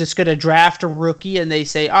these teams that's going to draft a rookie and they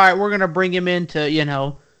say, all right, we're going to bring him in to,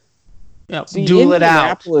 duel it out.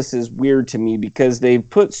 Indianapolis is weird to me because they've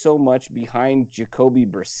put so much behind Jacoby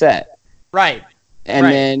Brissett. Right. And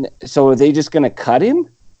then, so are they just going to cut him?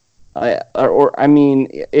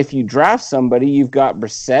 If you draft somebody, you've got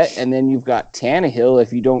Brissett, and then you've got Tannehill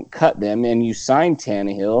if you don't cut them, and you sign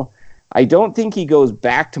Tannehill. I don't think he goes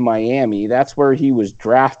back to Miami. That's where he was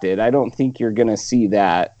drafted. I don't think you're going to see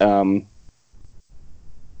that.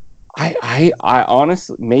 I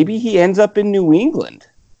honestly, maybe he ends up in New England.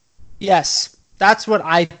 Yes, that's what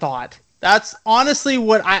I thought. That's honestly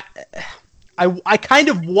what I kind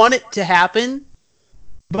of want it to happen.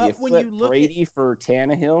 But when you look Brady for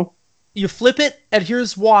Tannehill, you flip it, and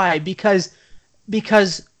here's why: because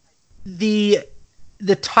the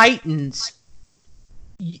Titans,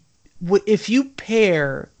 if you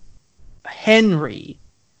pair Henry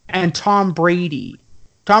and Tom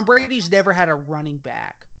Brady's never had a running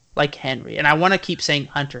back like Henry, and I want to keep saying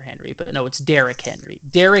Hunter Henry, but no, it's Derrick Henry.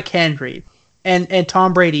 Derrick Henry and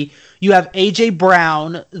Tom Brady. You have A.J.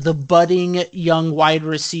 Brown, the budding young wide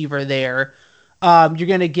receiver there. You're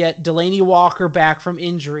going to get Delaney Walker back from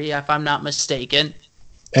injury, if I'm not mistaken.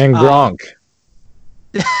 And Gronk.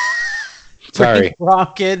 Sorry.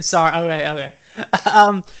 Gronk in. Sorry.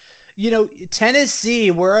 Okay. Tennessee,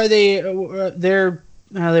 where are they? They're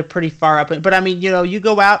pretty far up. But, I mean, you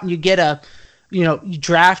go out and you get you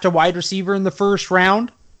draft a wide receiver in the first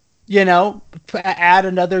round. Add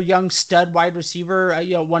another young stud wide receiver.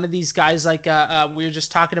 One of these guys like we were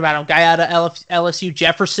just talking about, a guy out of LSU,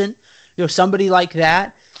 Jefferson. Somebody like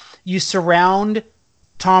that. You surround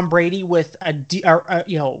Tom Brady with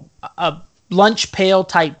a lunch pail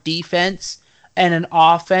type defense and an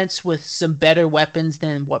offense with some better weapons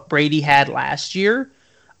than what Brady had last year.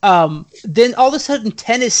 Then all of a sudden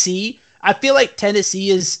Tennessee, I feel like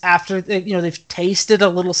Tennessee is after they've tasted a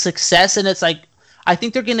little success, and it's like I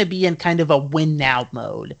think they're going to be in kind of a win now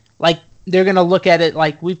mode. Like they're going to look at it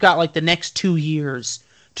like we've got like the next 2 years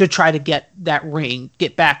to try to get that ring,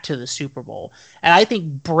 get back to the Super Bowl. And I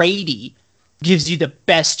think Brady gives you the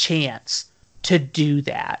best chance to do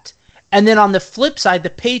that. And then on the flip side, the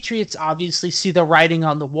Patriots obviously see the writing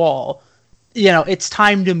on the wall. It's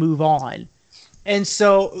time to move on. And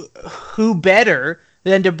so who better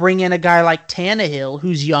than to bring in a guy like Tannehill,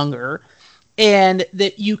 who's younger, and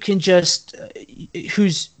that you can just,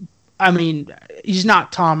 he's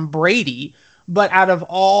not Tom Brady, but out of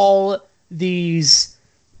all these,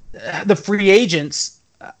 the free agents,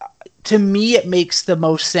 to me, it makes the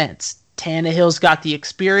most sense. Tannehill's got the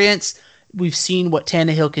experience. We've seen what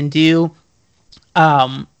Tannehill can do.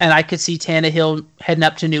 And I could see Tannehill heading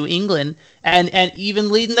up to New England and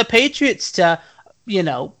even leading the Patriots to,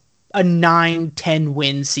 a 9-10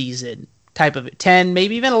 win season type of 10,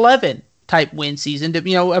 maybe even 11 type win season.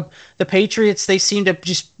 The Patriots, they seem to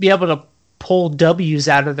just be able to pull W's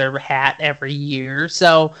out of their hat every year.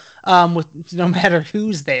 So, with no matter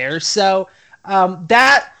who's there. So,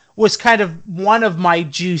 that was kind of one of my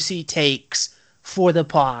juicy takes for the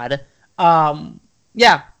pod.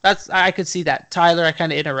 Yeah, I could see that. Tyler, I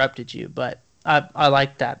kind of interrupted you, but I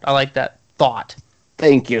like that. I like that thought.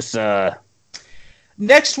 Thank you, sir.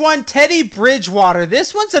 Next one, Teddy Bridgewater.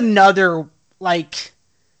 This one's another,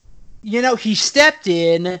 he stepped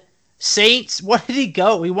in. Saints, what did he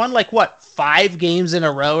go? He won 5 games in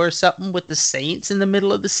a row or something with the Saints in the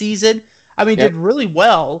middle of the season. Did really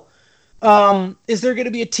well. Is there going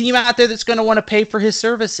to be a team out there that's going to want to pay for his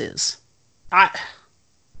services?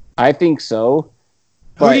 I think so.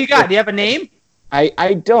 Who do you got? Do you have a name?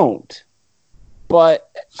 I don't. But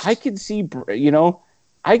I could see,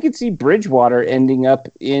 Bridgewater ending up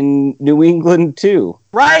in New England too.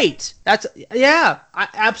 Right.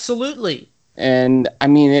 Absolutely. And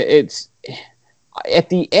it's at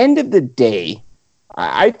the end of the day,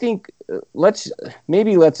 I think let's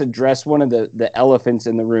address one of the elephants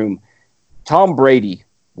in the room. Tom Brady.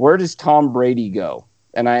 Where does Tom Brady go?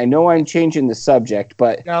 And I know I'm changing the subject,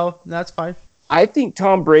 but no, that's fine. I think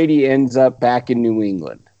Tom Brady ends up back in New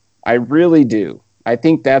England. I really do. I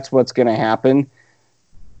think that's what's going to happen.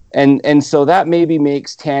 And so that maybe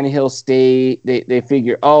makes Tannehill stay. They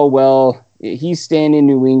figure, oh, well, he's staying in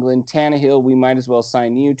New England. Tannehill, we might as well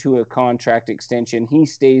sign you to a contract extension. He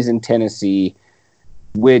stays in Tennessee,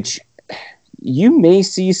 which you may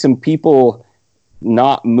see some people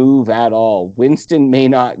not move at all. Winston may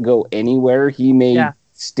not go anywhere. He may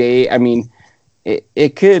stay.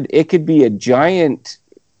 It could be a giant,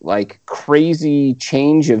 crazy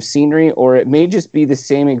change of scenery, or it may just be the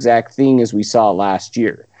same exact thing as we saw last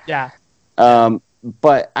year. Yeah.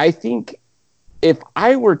 But I think if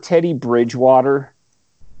I were Teddy Bridgewater,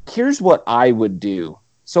 here's what I would do.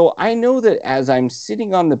 So I know that as I'm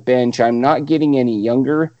sitting on the bench, I'm not getting any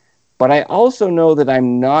younger, but I also know that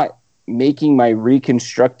I'm not making my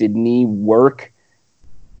reconstructed knee work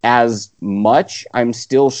as much. I'm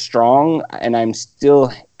still strong, and I'm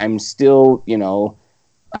still, I'm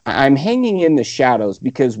hanging in the shadows,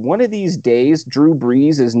 because one of these days, Drew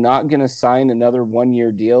Brees is not going to sign another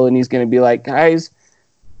 1-year deal, and he's going to be like, guys,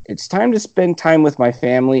 it's time to spend time with my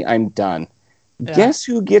family. I'm done. Yeah. Guess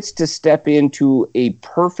who gets to step into a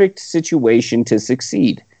perfect situation to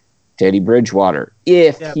succeed? Teddy Bridgewater.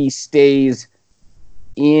 If he stays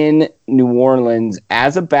in New Orleans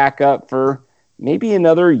as a backup for maybe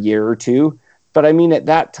another year or two. But at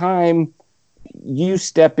that time, you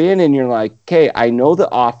step in and you're like, okay, I know the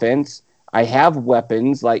offense. I have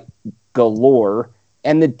weapons galore,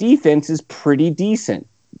 and the defense is pretty decent.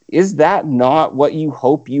 Is that not what you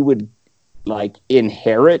hope you would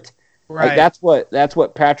inherit? Right. That's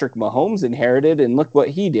what Patrick Mahomes inherited, and look what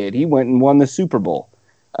he did. He went and won the Super Bowl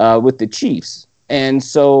with the Chiefs. And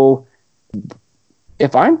so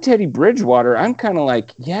if I'm Teddy Bridgewater, I'm kind of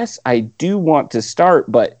like, yes, I do want to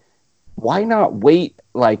start, but why not wait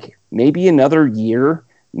maybe another year?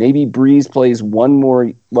 Maybe Brees plays one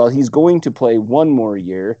more. Well, he's going to play one more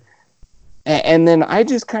year. And then I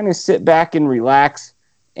just kind of sit back and relax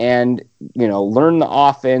and, learn the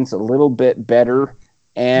offense a little bit better.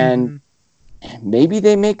 And maybe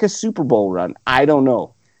they make a Super Bowl run. I don't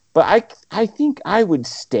know. But I think I would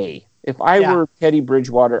stay. If I were Teddy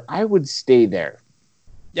Bridgewater, I would stay there.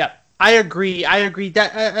 Yeah, I agree.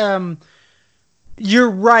 That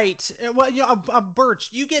You're right. Well,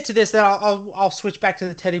 Birch, you get to this, then I'll switch back to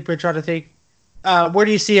the Teddy Bridgewater thing. Where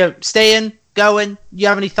do you see him staying, going? You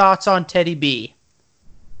have any thoughts on Teddy B?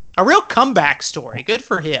 A real comeback story. Good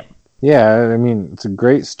for him. Yeah, I mean, it's a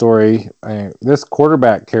great story. This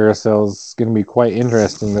quarterback carousel is going to be quite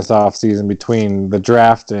interesting this offseason between the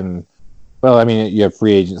draft and, well, I mean, you have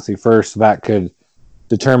free agency first. So that could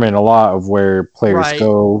determine a lot of where players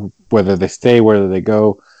go, whether they stay, whether they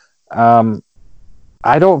go.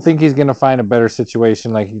 I don't think he's going to find a better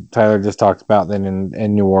situation like Tyler just talked about than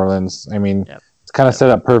in New Orleans. I mean, it's kind of set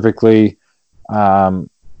up perfectly.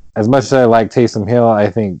 As much as I like Taysom Hill, I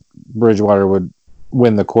think Bridgewater would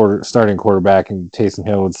win the starting quarterback, and Taysom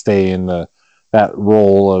Hill would stay in that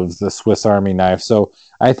role of the Swiss Army knife. So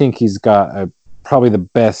I think he's got probably the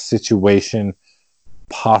best situation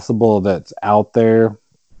possible that's out there,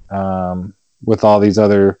 with all these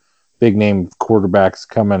other big name quarterbacks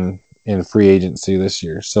coming in free agency this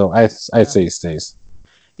year. So I'd say he stays.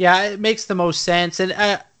 Yeah, it makes the most sense.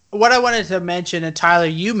 And what I wanted to mention, and Tyler,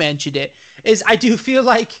 you mentioned it, is I do feel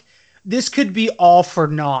like this could be all for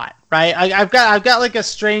naught, right? I've got like a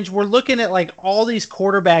strange. We're looking at like all these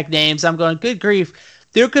quarterback names. I'm going, good grief,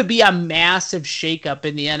 there could be a massive shakeup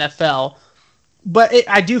in the NFL. But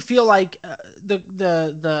I do feel like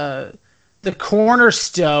the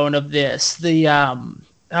cornerstone of this,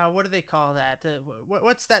 what do they call that?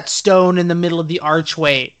 What's that stone in the middle of the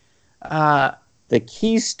archway? The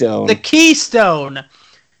keystone. The keystone.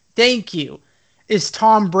 Thank you. Is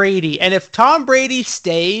Tom Brady. And if Tom Brady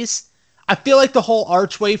stays, I feel like the whole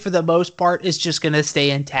archway for the most part is just going to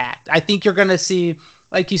stay intact. I think you're going to see,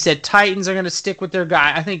 like you said, Titans are going to stick with their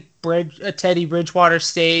guy. I think Teddy Bridgewater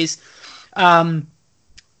stays. Cam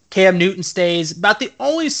Newton stays. About the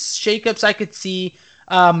only shakeups I could see,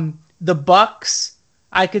 the Bucks,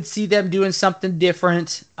 I could see them doing something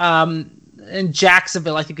different. And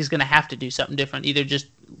Jacksonville, I think, is going to have to do something different. Either just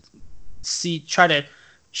try to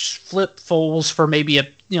flip Foles for maybe a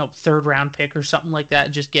third round pick or something like that,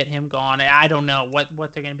 and just get him gone. I don't know what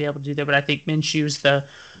they're going to be able to do there, but I think Minshew's the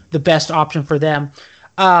best option for them.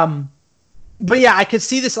 But yeah, I could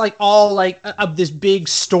see this like all like of this big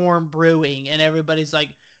storm brewing, and everybody's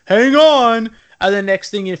like, hang on. And the next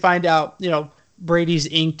thing you find out, Brady's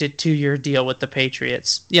inked a 2-year deal with the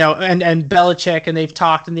Patriots, and Belichick, and they've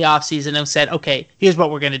talked in the offseason and said, okay, here's what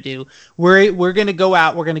we're going to do. We're going to go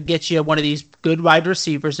out. We're going to get you one of these good wide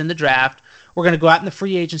receivers in the draft. We're going to go out in the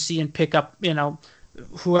free agency and pick up,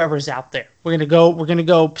 whoever's out there. We're going to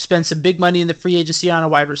go spend some big money in the free agency on a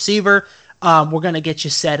wide receiver. We're going to get you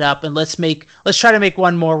set up, and let's try to make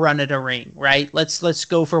one more run at a ring, right? Let's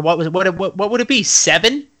go for what would it be?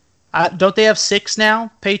 7? Don't they have 6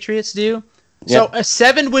 now? Patriots do. Yep. So a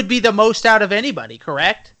 7 would be the most out of anybody,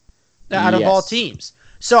 correct? Out of all teams.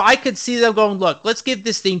 So I could see them going, look, let's give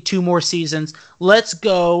this thing 2 more seasons. Let's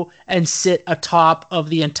go and sit atop of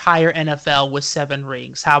the entire NFL with 7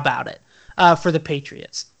 rings. How about it for the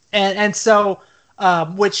Patriots? And so,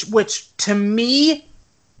 which to me,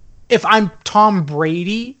 if I'm Tom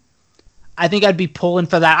Brady, I think I'd be pulling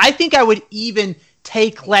for that. I think I would even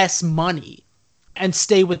take less money and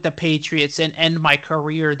stay with the Patriots and end my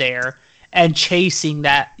career there and chasing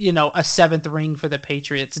that, a 7th ring for the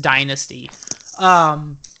Patriots dynasty.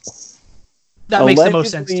 That makes the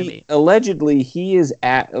most sense to me. Allegedly, he is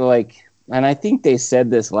at and I think they said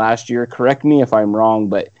this last year, correct me if I'm wrong,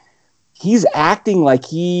 but he's acting like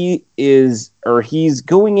he's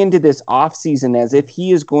going into this offseason as if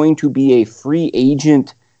he is going to be a free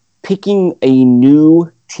agent picking a new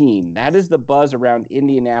team. That is the buzz around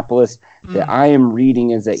Indianapolis that I am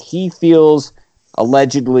reading, is that he feels,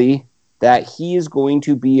 allegedly, that he is going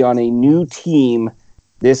to be on a new team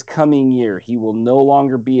this coming year. He will no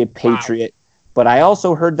longer be a Patriot. Wow. But I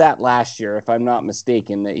also heard that last year, if I'm not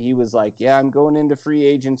mistaken, that he was like, yeah, I'm going into free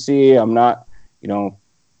agency. I'm not,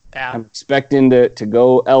 I'm expecting to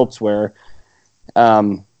go elsewhere.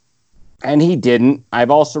 And he didn't.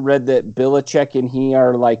 I've also read that Belichick and he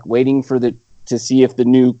are like waiting to see if the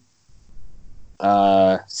new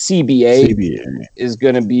CBA is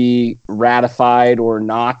going to be ratified or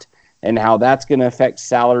not, and how that's going to affect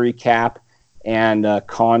salary cap and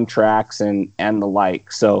contracts and the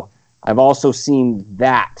like. So I've also seen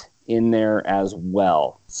that in there as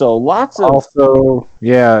well. So lots of... Also,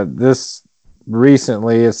 this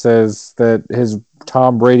recently it says that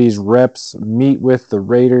Tom Brady's reps meet with the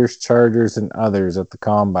Raiders, Chargers, and others at the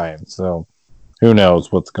Combine. So who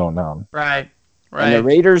knows what's going on. Right. And the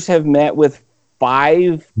Raiders have met with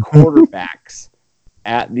 5 quarterbacks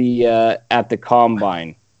at the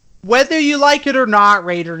Combine. Whether you like it or not,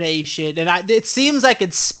 Raider Nation, and it seems like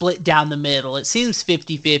it's split down the middle. It seems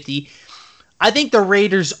 50-50. I think the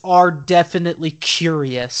Raiders are definitely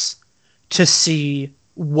curious to see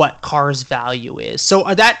what Carr's value is. So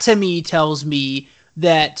that to me tells me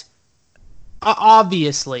that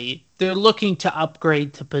obviously they're looking to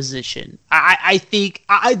upgrade the position. I think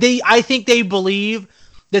they believe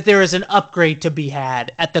that there is an upgrade to be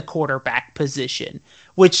had at the quarterback position,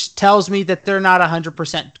 which tells me that they're not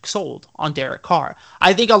 100% sold on Derek Carr.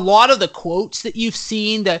 I think a lot of the quotes that you've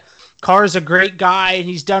seen that Carr's a great guy and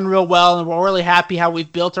he's done real well and we're really happy how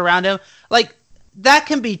we've built around him, like that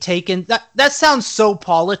can be taken. That sounds so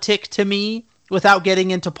politic to me without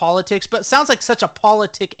getting into politics, but it sounds like such a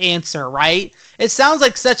politic answer, right? It sounds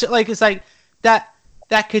like it's like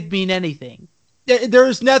that could mean anything.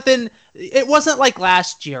 There's nothing. It wasn't like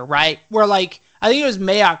last year, right? Where like I think it was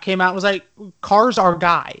Mayock came out and was like, Carr's our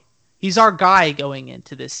guy. He's our guy going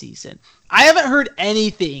into this season. I haven't heard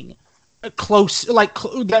anything close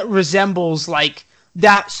that resembles like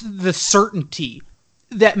that's the certainty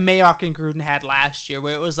that Mayock and Gruden had last year,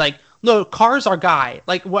 where it was like, no, Carr's our guy.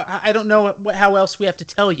 Like what? I don't know how else we have to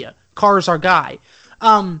tell you. Carr's our guy.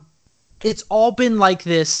 It's all been like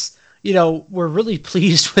this. You know, we're really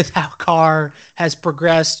pleased with how Carr has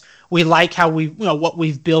progressed. We like how what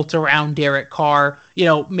we've built around Derek Carr. You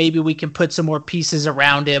know, maybe we can put some more pieces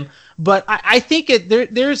around him. But I think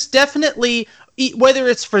there's definitely, whether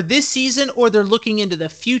it's for this season or they're looking into the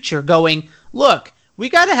future going, look, we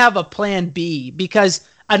got to have a plan B because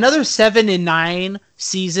another 7-9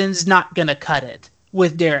 season's not going to cut it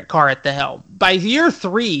with Derek Carr at the helm. By year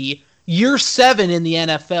 3, year 7 in the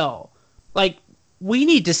NFL, like, we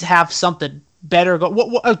need to have something better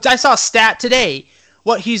go. I saw a stat today.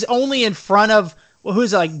 He's only in front of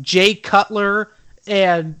who's like Jay Cutler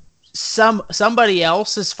and somebody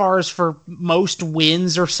else as far as for most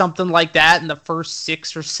wins or something like that in the first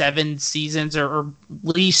 6 or 7 seasons or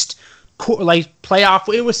least like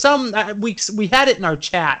playoff. It was some weeks we had it in our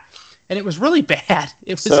chat and it was really bad.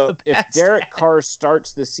 It was so if Derek Carr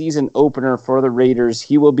starts the season opener for the Raiders,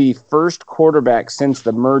 he will be first quarterback since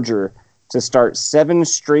the merger to start 7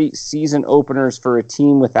 straight season openers for a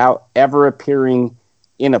team without ever appearing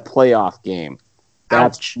in a playoff game.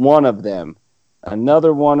 That's Ouch. One of them.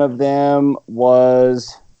 Another one of them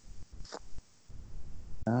was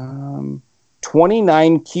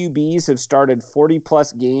 29 QBs have started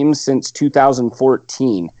 40-plus games since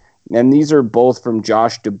 2014. And these are both from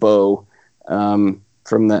Josh Dubow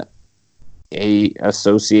from the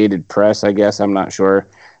Associated Press, I guess. I'm not sure.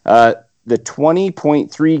 The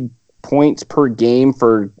 20.3 points per game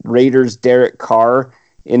for Raiders Derek Carr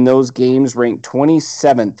in those games ranked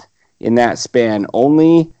 27th in that span,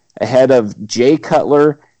 only ahead of Jay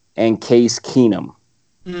Cutler and Case Keenum.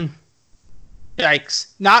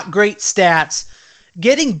 Yikes. Not great stats.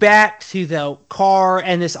 Getting back to the Carr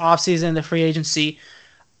and this offseason and the free agency,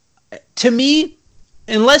 to me,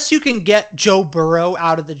 unless you can get Joe Burrow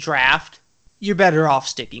out of the draft, you're better off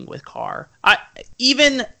sticking with Carr.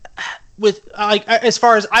 With like as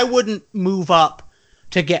far as I wouldn't move up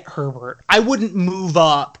to get Herbert. I wouldn't move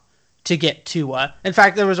up to get Tua. In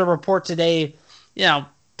fact, there was a report today,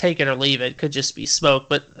 take it or leave it, could just be smoke,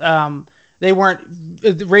 but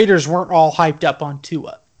the Raiders weren't all hyped up on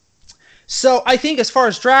Tua. So I think as far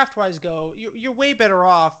as draft-wise go, you're way better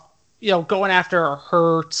off, going after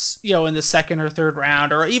Hurts, in the second or third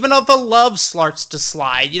round, or even if the Love starts to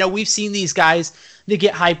slide. We've seen these guys, they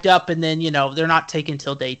get hyped up and then, they're not taken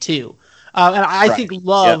till day 2. And I think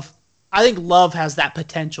Love, I think Love has that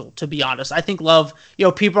potential, to be honest. I think Love,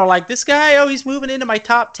 people are like, this guy, he's moving into my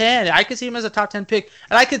top 10. I could see him as a top 10 pick.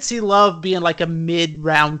 And I could see Love being like a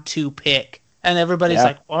mid-round 2 pick. And everybody's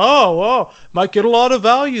like, whoa, might get a lot of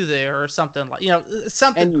value there or something like,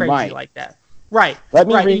 something crazy like that. Right.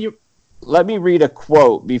 Let me read a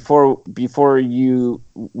quote before we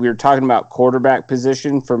were talking about quarterback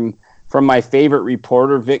position from my favorite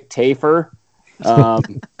reporter, Vic Tafer.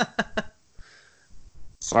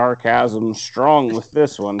 Sarcasm strong with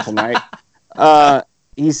this one tonight.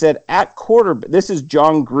 He said, at quarterback, this is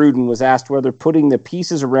John Gruden was asked whether putting the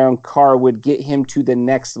pieces around Carr would get him to the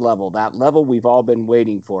next level, that level we've all been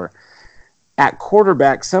waiting for. At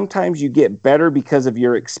quarterback, sometimes you get better because of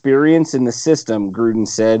your experience in the system, Gruden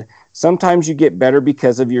said. Sometimes you get better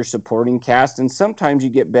because of your supporting cast, and sometimes you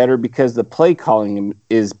get better because the play calling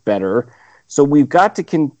is better. So we've got to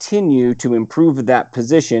continue to improve that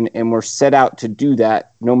position, and we're set out to do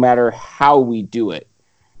that no matter how we do it.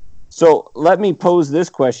 So let me pose this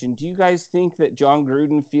question. Do you guys think that John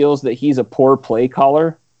Gruden feels that he's a poor play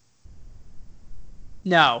caller?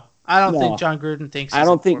 No, I don't think John Gruden thinks he's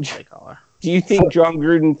a poor play caller. Do you think John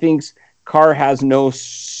Gruden thinks Carr has no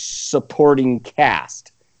supporting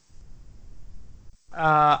cast?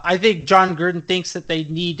 I think John Gruden thinks that they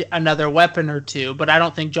need another weapon or two, but I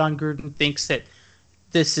don't think John Gruden thinks that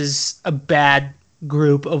this is a bad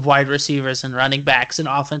group of wide receivers and running backs and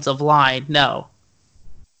offensive line. No.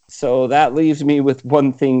 So that leaves me with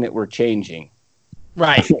one thing that we're changing.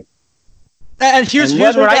 Right. And here's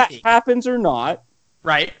what I think. Happens or not,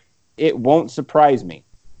 right? It won't surprise me.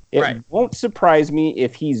 It won't surprise me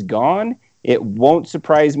if he's gone. It won't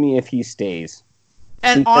surprise me if he stays.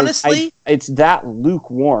 And honestly, it's that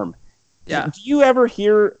lukewarm. Yeah. Do you ever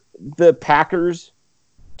hear the Packers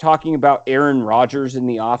talking about Aaron Rodgers in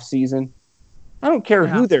the offseason? I don't care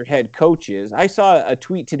who their head coach is. I saw a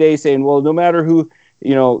tweet today saying, well, no matter who,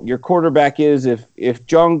 your quarterback is, if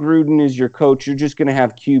John Gruden is your coach, you're just going to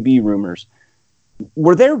have QB rumors.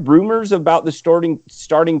 Were there rumors about the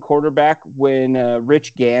starting quarterback when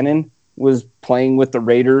Rich Gannon was playing with the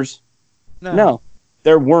Raiders? No,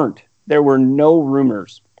 there weren't. There were no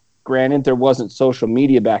rumors. Granted, there wasn't social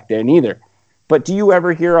media back then either. But do you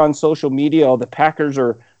ever hear on social media, the Packers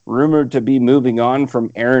are rumored to be moving on from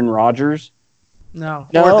Aaron Rodgers? No.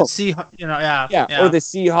 Or the Seahawks, Or the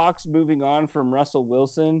Seahawks moving on from Russell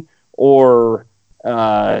Wilson, or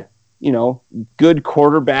good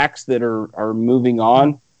quarterbacks that are moving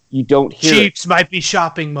on. You don't hear Chiefs might be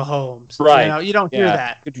shopping Mahomes. Right. You don't hear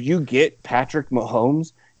that. Could you get Patrick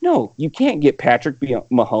Mahomes? No, you can't get Patrick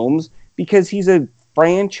Mahomes because he's a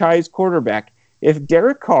franchise quarterback. If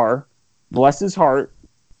Derek Carr, bless his heart,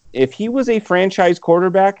 if he was a franchise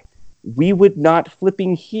quarterback, we would not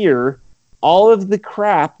flipping hear all of the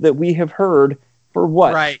crap that we have heard for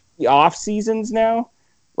what? Right. The off seasons now?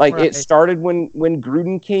 It started when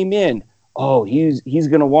Gruden came in. Oh, he's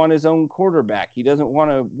going to want his own quarterback. He doesn't want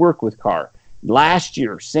to work with Carr. Last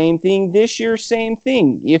year, same thing. This year, same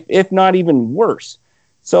thing, if not even worse.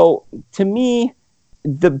 So, to me,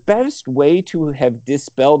 the best way to have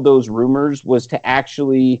dispelled those rumors was to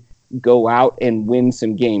actually go out and win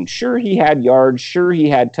some games. Sure, he had yards. Sure, he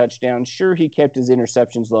had touchdowns. Sure, he kept his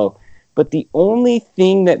interceptions low. But the only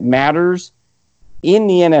thing that matters in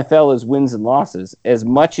the NFL is wins and losses. As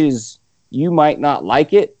much as you might not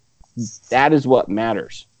like it, that is what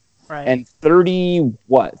matters. Right. And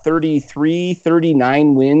 33,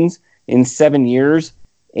 39 wins in 7 years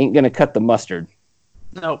ain't going to cut the mustard.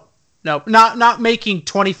 No. Not making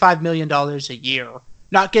 $25 million a year.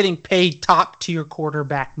 Not getting paid top tier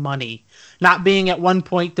quarterback money. Not being at one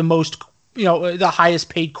point the most, the highest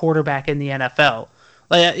paid quarterback in the NFL.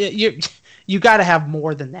 You got to have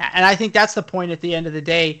more than that. And I think that's the point at the end of the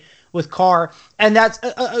day with Carr. And that's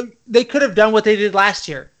they could have done what they did last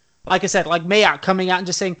year. Like I said, like Mayock coming out and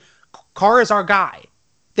just saying, Carr is our guy.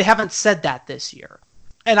 They haven't said that this year.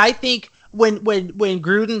 And I think when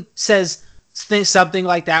Gruden says something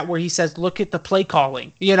like that, where he says, look at the play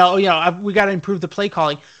calling, we got to improve the play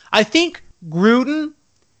calling. I think Gruden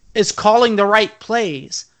is calling the right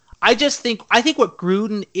plays. I think what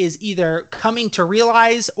Gruden is either coming to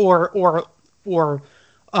realize or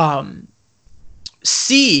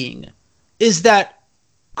seeing is that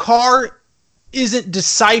Carr isn't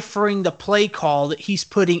deciphering the play call that he's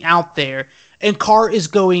putting out there, and Carr is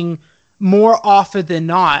going more often than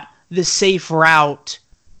not the safe route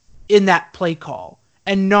in that play call,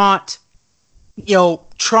 and not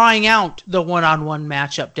trying out the one-on-one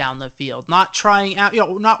matchup down the field, not trying out,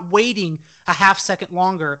 not waiting a half second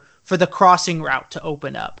longer for the crossing route to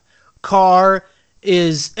open up. Carr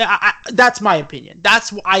is that's my opinion.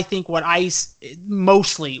 That's I think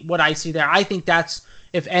mostly what I see there. I think that's,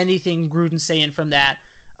 if anything, Gruden's saying from that.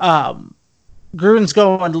 Gruden's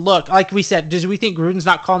going, look, like we said, do we think Gruden's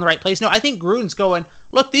not calling the right plays? No, I think Gruden's going,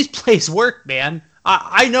 look, these plays work, man.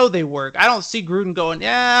 I know they work. I don't see Gruden going,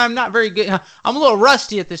 I'm not very good. I'm a little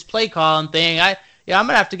rusty at this play calling thing. I'm going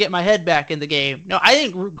to have to get my head back in the game. No, I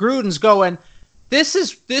think Gruden's going, this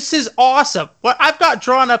is awesome. What I've got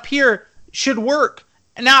drawn up here should work.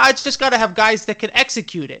 And now I just got to have guys that can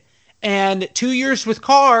execute it. And 2 years with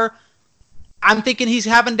Carr, I'm thinking he's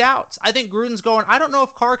having doubts. I think Gruden's going, I don't know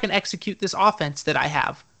if Carr can execute this offense that I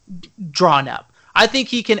have drawn up. I think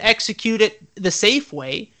he can execute it the safe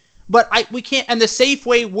way, but we can't. And the safe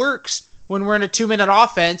way works when we're in a 2-minute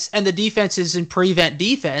offense and the defense is in prevent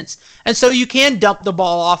defense. And so you can dump the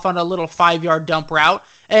ball off on a little 5-yard dump route.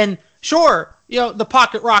 And sure, the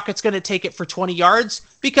pocket rocket's going to take it for 20 yards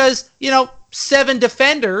because, 7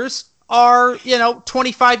 defenders are,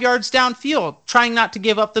 25 yards downfield, trying not to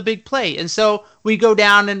give up the big play. And so we go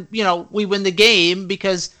down and, we win the game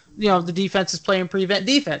because, the defense is playing prevent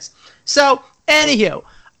defense. So, anywho,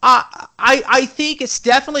 I think it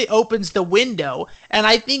definitely opens the window, and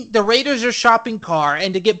I think the Raiders are shopping Carr.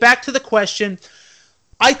 And to get back to the question,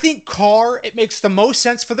 I think Carr, it makes the most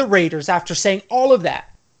sense for the Raiders after saying all of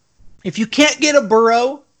that. If you can't get a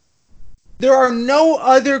Burrow, there are no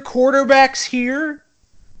other quarterbacks here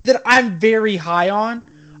that I'm very high on.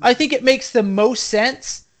 I think it makes the most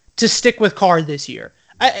sense to stick with Carr this year.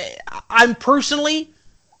 I'm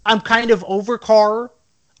kind of over Carr.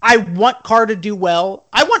 I want Carr to do well.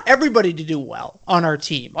 I want everybody to do well on our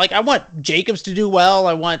team. Like, I want Jacobs to do well.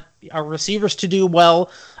 I want our receivers to do well.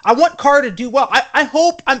 I want Carr to do well. I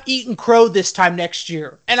hope I'm eating crow this time next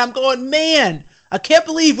year. And I'm going, man, I can't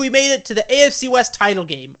believe we made it to the AFC West title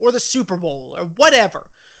game or the Super Bowl or whatever.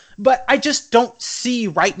 But I just don't see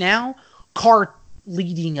right now Carr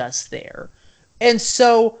leading us there. And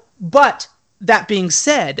so, but that being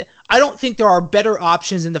said, I don't think there are better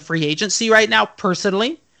options in the free agency right now,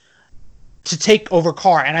 personally, to take over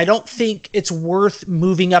Carr. And I don't think it's worth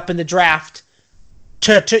moving up in the draft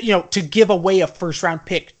to give away a first round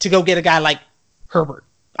pick to go get a guy like Herbert.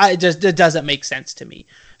 It doesn't make sense to me.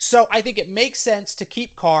 So I think it makes sense to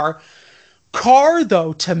keep Carr. Carr,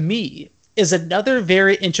 though, to me, is another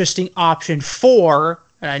very interesting option for,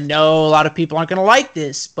 and I know a lot of people aren't going to like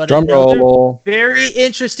this, but another very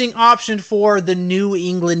interesting option for the New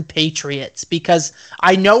England Patriots, because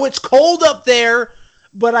I know it's cold up there,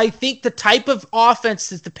 but I think the type of offense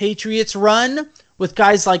that the Patriots run with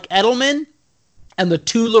guys like Edelman and the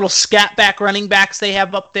two little scat back running backs they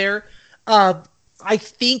have up there, I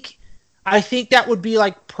think that would be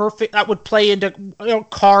like perfect. That would play into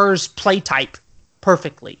Carr's play type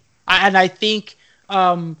perfectly. And I think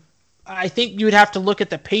you would have to look at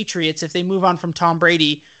the Patriots if they move on from Tom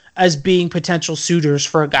Brady as being potential suitors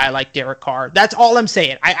for a guy like Derek Carr. That's all I'm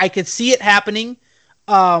saying. I could see it happening.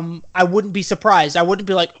 I wouldn't be surprised. I wouldn't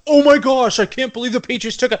be like, oh my gosh, I can't believe the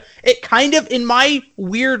Patriots took it kind of, in my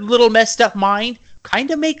weird little messed up mind,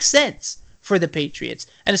 kind of makes sense for the Patriots.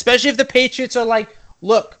 And especially if the Patriots are like,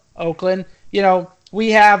 look, Oakland,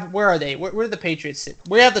 we have, where are they? Where do the Patriots sit?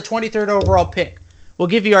 We have the 23rd overall pick. We'll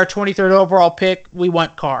give you our 23rd overall pick. We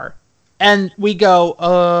want Carr. And we go,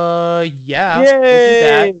 yeah,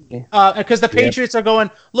 we'll do that. Because the Patriots are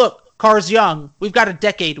going, look, Carr's young. We've got a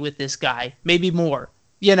decade with this guy, maybe more.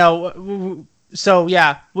 So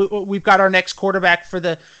yeah, we've got our next quarterback for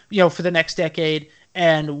the next decade,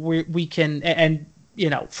 and we can, and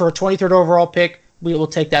for a 23rd overall pick, we will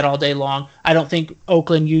take that all day long. I don't think,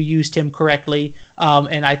 Oakland, you used him correctly,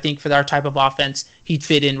 and I think for our type of offense, he'd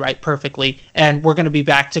fit in right perfectly. And we're going to be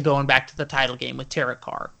going back to the title game with Derek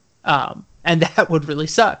Carr, and that would really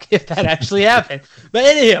suck if that actually happened. But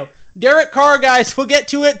anyhow, Derek Carr, guys, we'll get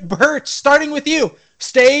to it. Bert, starting with you,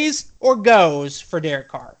 stays or goes for Derek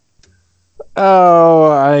Carr?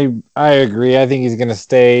 Oh, I agree. I think he's going to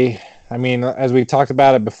stay. I mean, as we talked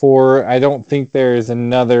about it before, I don't think there's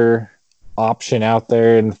another option out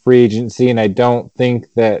there in free agency, and I don't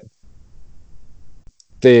think that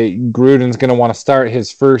Gruden's going to want to start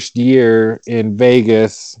his first year in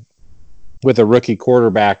Vegas with a rookie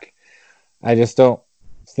quarterback. I just don't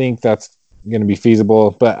think that's going to be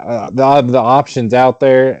feasible. But the options out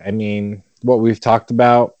there, I mean, what we've talked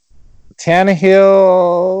about,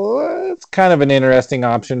 Tannehill, it's kind of an interesting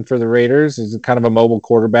option for the Raiders. He's kind of a mobile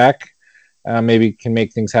quarterback. Maybe can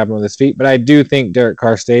make things happen with his feet. But I do think Derek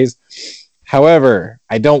Carr stays. However,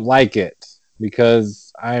 I don't like it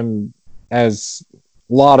because as a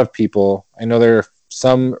lot of people, I know there are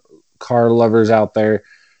some Carr lovers out there.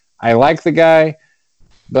 I like the guy,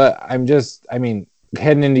 but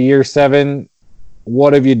heading into year 7,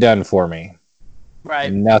 what have you done for me?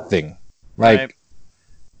 Right. Nothing.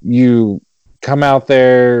 You come out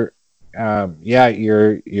there,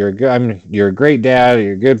 you're good. You're a great dad.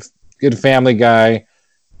 You're a good family guy.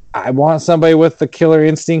 I want somebody with the killer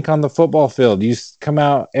instinct on the football field. You come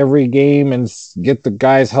out every game and get the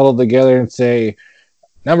guys huddled together and say,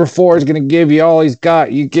 number 4 is going to give you all he's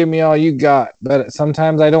got. You give me all you got. But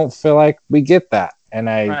sometimes I don't feel like we get that. And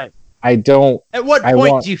I don't. At what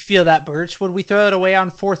point do you feel that, Birch? Would we throw it away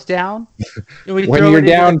on 4th down? When you're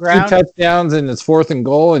down 2 touchdowns and it's 4th and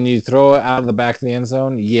goal and you throw it out of the back of the end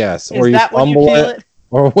zone, yes. Or you fumble it,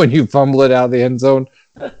 or when you fumble it out of the end zone.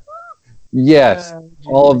 Yes,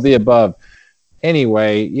 all of the above.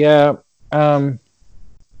 Anyway, yeah. And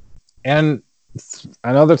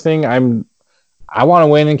another thing, I want to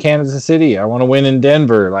win in Kansas City. I want to win in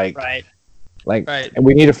Denver. Right. And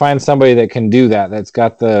we need to find somebody that can do that. That's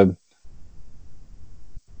got the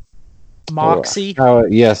moxie.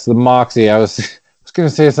 Yes, the moxie. I was going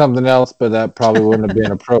to say something else, but that probably wouldn't have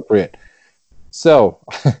been appropriate. So,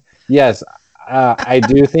 yes, I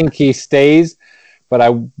do think he stays. But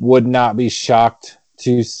I would not be shocked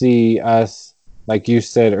to see us, like you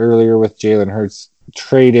said earlier with Jalen Hurts,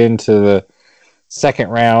 trade into second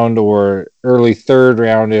round or early third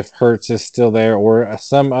round if Hurts is still there, or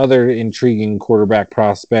some other intriguing quarterback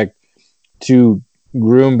prospect to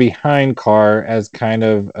groom behind Carr as kind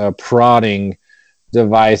of a prodding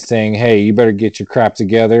device saying, hey, you better get your crap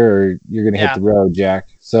together or you're going to hit the road, Jack.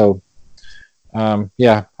 So,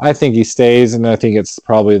 I think he stays, and I think it's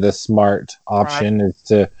probably the smart option is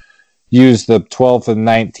to use the 12th and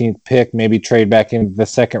 19th pick, maybe trade back into the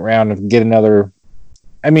second round and get another.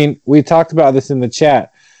 I mean, we talked about this in the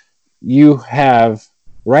chat. You have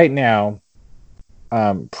right now,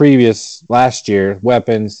 previous last year,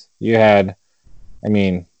 weapons. You had,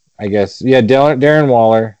 Darren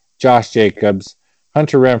Waller, Josh Jacobs,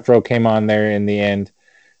 Hunter Renfrow came on there in the end.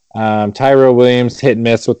 Tyrell Williams hit and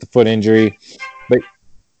miss with the foot injury. But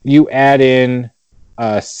you add in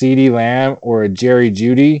a CeeDee Lamb or a Jerry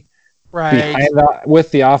Jeudy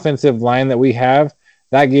with the offensive line that we have,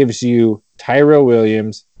 that gives you Tyrell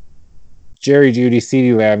Williams, Jerry Jeudy,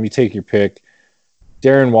 CeeDee Lamb, you take your pick,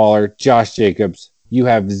 Darren Waller, Josh Jacobs. You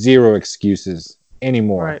have zero excuses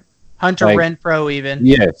anymore. Right. Hunter Renfrow even.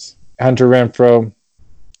 Yes, Hunter Renfrow.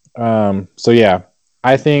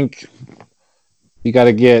 I think you got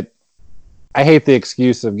to get – I hate the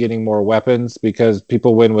excuse of getting more weapons because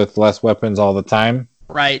people win with less weapons all the time.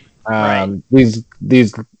 Right. These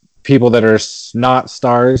people that are not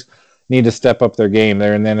stars – need to step up their game.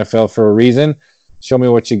 They're in the NFL for a reason. Show me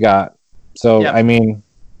what you got. So,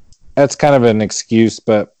 that's kind of an excuse,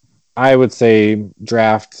 but I would say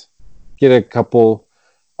draft, get a couple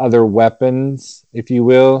other weapons, if you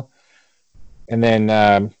will, and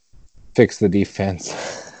then fix the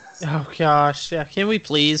defense. Oh, gosh. Yeah. Can we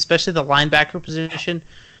please, especially the linebacker position?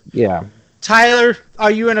 Yeah. Tyler,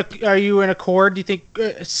 are you in accord? Do you think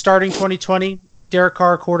starting 2020? Derek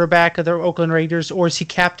Carr, quarterback of the Oakland Raiders, or is he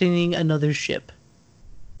captaining another ship?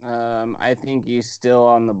 I think he's still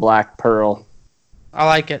on the Black Pearl. I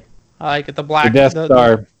like it. The Black the Death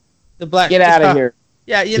Star. The Black. Get out of here.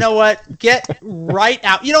 Yeah, you know what? Get right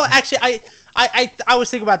out. You know, actually, I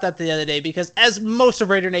was thinking about that the other day because, as most of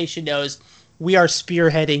Raider Nation knows, we are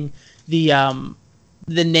spearheading the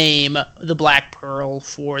name, the Black Pearl,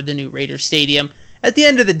 for the new Raider Stadium. At the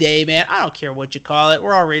end of the day, man, I don't care what you call it.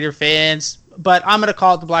 We're all Raider fans. But I'm going to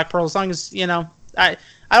call it the Black Pearl as long as, I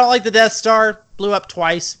don't like the Death Star. Blew up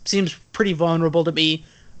twice. Seems pretty vulnerable to me.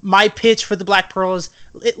 My pitch for the Black Pearl is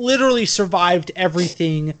it literally survived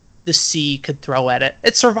everything the sea could throw at it.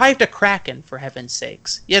 It survived a Kraken, for heaven's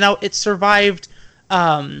sakes. It survived...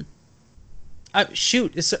 I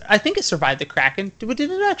think it survived the Kraken. Did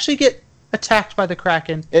it actually get attacked by the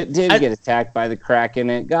Kraken? It did get attacked by the Kraken.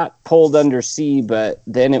 It got pulled under sea, but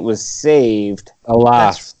then it was saved.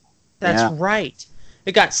 Alas. That's right.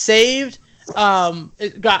 It got saved.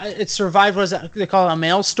 It survived. What is that? They call it a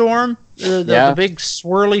maelstrom. The big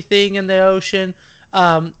swirly thing in the ocean.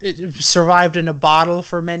 It survived in a bottle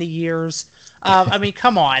for many years.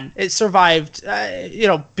 Come on. It survived.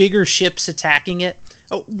 Bigger ships attacking it.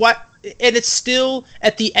 And it's still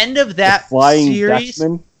at the end of that series.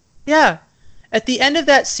 Dutchman? Yeah, at the end of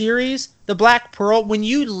that series, the Black Pearl. When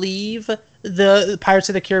you leave the Pirates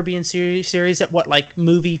of the Caribbean series at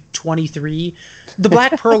movie 23, the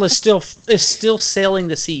Black Pearl is still sailing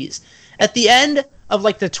the seas. At the end of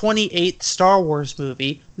the 28th Star Wars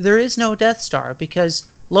movie, there is no Death Star because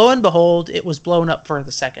lo and behold, it was blown up for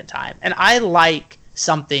the second time. And I like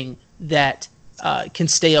something that can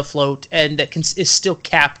stay afloat and that is still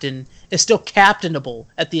captainable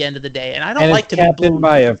at the end of the day. And I don't like to be captained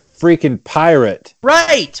by a freaking pirate.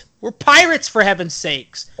 Right. We're pirates, for heaven's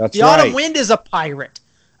sakes. That's the Autumn Wind is a pirate.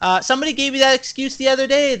 Somebody gave me that excuse the other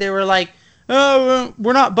day. They were like, oh,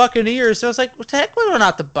 we're not Buccaneers. So I was like, what the heck? We're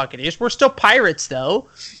not the Buccaneers. We're still pirates, though.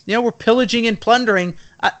 We're pillaging and plundering.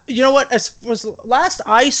 You know what? As was last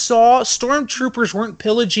I saw, stormtroopers weren't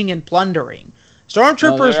pillaging and plundering.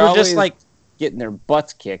 Stormtroopers were just getting their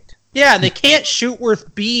butts kicked. Yeah, and they can't shoot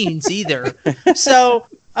worth beans either. So...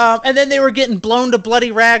 and then they were getting blown to bloody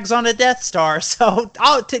rags on a Death Star. So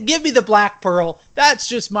give me the Black Pearl. That's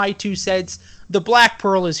just my 2 cents. The Black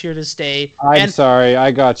Pearl is here to stay. I'm sorry,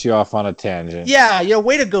 I got you off on a tangent. Yeah,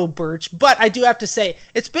 way to go, Birch. But I do have to say,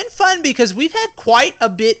 it's been fun because we've had quite a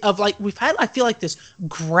bit of I feel like this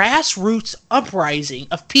grassroots uprising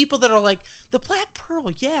of people that are like, the Black Pearl,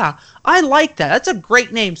 yeah, I like that. That's a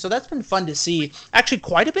great name. So that's been fun to see. Actually,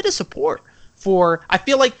 quite a bit of support for, I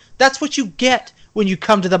feel like that's what you get when you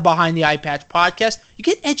come to the Behind the Eye Patch podcast. You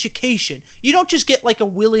get education. You don't just get a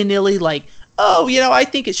willy-nilly I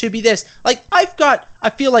think it should be this.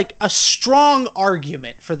 I feel like a strong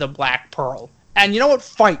argument for the Black Pearl. And you know what?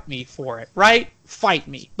 Fight me for it, right? Fight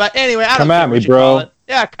me. But anyway, I don't come at me, bro.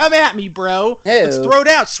 Yeah, come at me, bro. Hey. Let's throw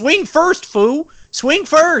down. Swing first, foo. Swing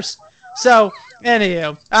first. So,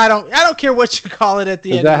 anyhow, I don't care what you call it at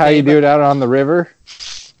the end. Is that how you do it out on the river?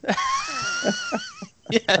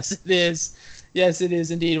 Yes, it is. Yes, it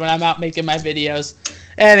is indeed when I'm out making my videos.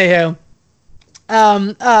 Anyhow.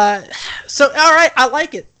 So all right, I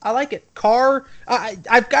like it. Carr,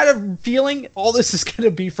 I've got a feeling all this is going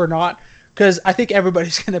to be for naught because I think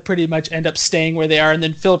everybody's going to pretty much end up staying where they are, and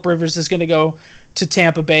then Philip Rivers is going to go to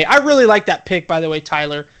Tampa Bay. I really like that pick, by the way,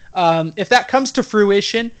 Tyler. If that comes to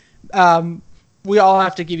fruition, we all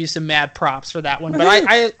have to give you some mad props for that one. But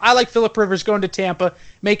I like Philip Rivers going to Tampa,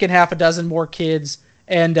 making half a dozen more kids,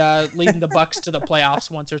 and leading the Bucks to the playoffs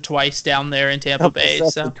once or twice down there in Tampa Bay.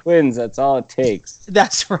 So the Twins, that's all it takes.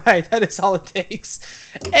 That's right. That is all it takes.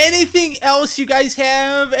 Anything else you guys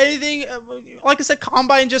have? Anything? Like I said,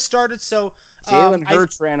 Combine just started, so Jalen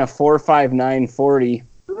Hurts ran a 4.59 40.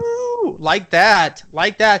 Ooh, like that.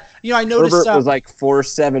 You know, I noticed Herbert was like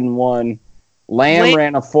 4.71. Lamb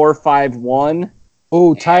ran a 4.51.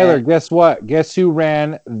 Oh, Tyler, guess what? Guess who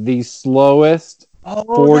ran the slowest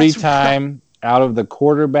 40 time out of the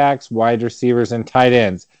quarterbacks, wide receivers, and tight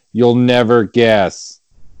ends? You'll never guess.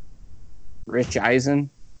 Rich Eisen.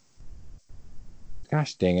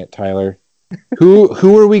 Gosh dang it, Tyler.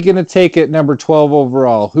 Who are we going to take at number 12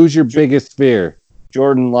 overall? Who's your biggest fear?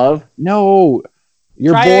 Jordan Love? No.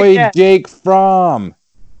 Your Try boy again. Jake Fromm.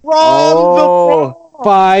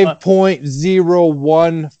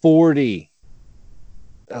 5.0140.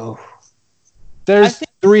 Oh. There's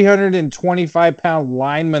 325-pound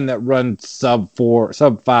linemen that run sub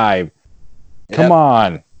 5. Come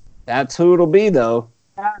on. That's who it'll be, though.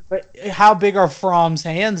 But how big are Fromm's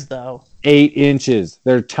hands, though? 8 inches.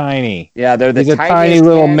 They're tiny. Yeah, they're the He's a tiniest tiny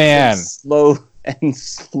little hands man.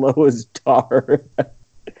 Slow as tar.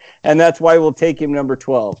 And that's why we'll take him number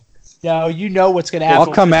 12. No, you know what's going to happen.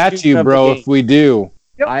 I'll come at you, bro, if we do.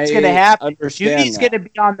 You know what's going to happen? Understand Judy's going to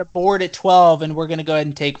be on the board at 12, and we're going to go ahead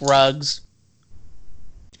and take Ruggs.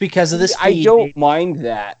 Because of this I speed, don't mind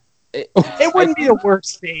that. It wouldn't be the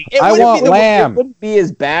worst thing. I want Lamb. It wouldn't be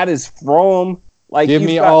as bad as Fromm. Like, give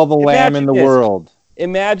me all the Lamb in the world.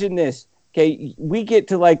 Imagine this. Okay, we get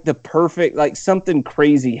to like the perfect, like something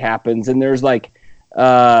crazy happens, and there's like,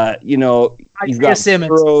 you've got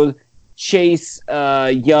Burrow, Chase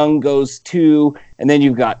Young goes 2, and then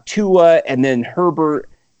you've got Tua, and then Herbert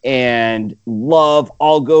and Love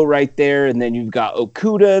all go right there, and then you've got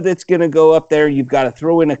Okuda that's going to go up there. You've got to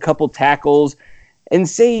throw in a couple tackles, and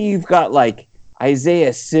say you've got like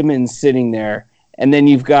Isaiah Simmons sitting there, and then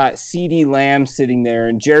you've got CeeDee Lamb sitting there,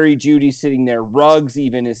 and Jerry Jeudy sitting there, Ruggs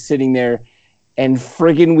even is sitting there, and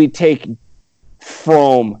friggin' we take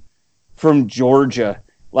Fromm from Georgia.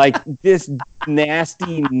 Like this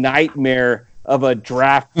nasty nightmare of a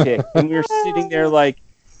draft pick. And we're sitting there like,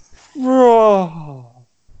 bro.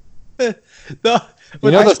 The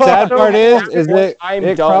sad part is that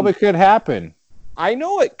it probably could happen. I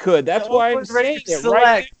know it could. That's why I'm saying it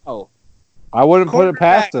right now. I wouldn't put it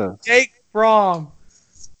past him. Jake Fromm,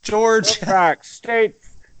 Georgia.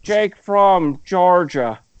 Jake Fromm,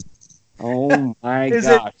 Georgia. Oh my gosh. Is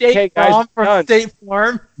it Jake Fromm from State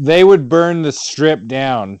Farm? They would burn the strip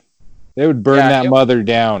down. They would burn that mother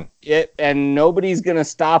down. And nobody's going to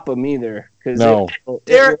stop them either. No.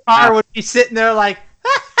 Derek Carr would be sitting there like,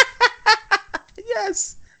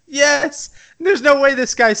 yes. There's no way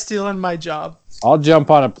this guy's stealing my job. I'll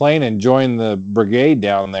jump on a plane and join the brigade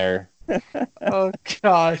down there. Oh,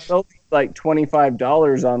 gosh. They'll be like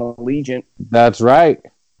 $25 on Allegiant. That's right.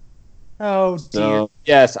 Oh, dear. So,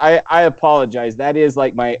 yes, I apologize. That is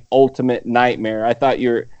like my ultimate nightmare. I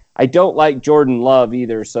don't like Jordan Love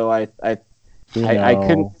either, so I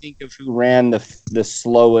couldn't think of who ran the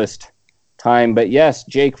slowest time. But yes,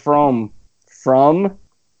 Jake Fromm from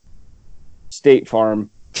State Farm.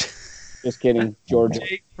 Just kidding, Georgia.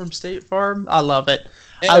 Jake from State Farm. I love it.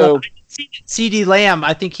 CeeDee Lamb.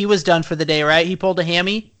 I think he was done for the day, right? He pulled a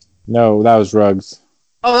hammy. No, that was Ruggs.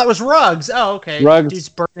 Oh, that was Ruggs. Oh, okay.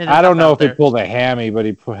 Ruggs. I don't know if he pulled a hammy, but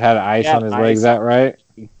he had ice on his legs. Is that right?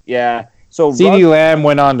 Yeah. So CeeDee Lamb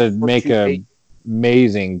went on to make an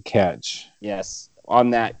amazing catch. Yes,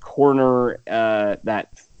 on that corner, that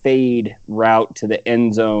fade route to the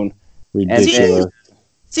end zone. Ridiculous.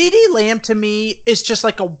 CeeDee Lamb to me is just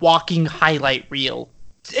like a walking highlight reel,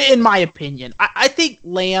 in my opinion. I think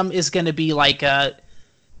Lamb is going to be like a.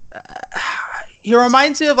 He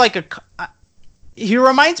reminds me of a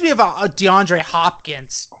DeAndre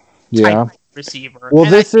Hopkins type receiver. Well,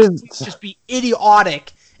 and this is just be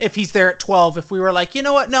idiotic if he's there at 12. If we were like, you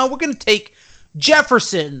know what? No, we're going to take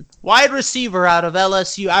Jefferson, wide receiver out of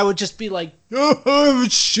LSU, I would just be like, oh,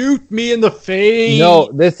 shoot me in the face. No,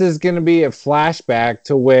 this is going to be a flashback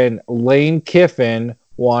to when Lane Kiffin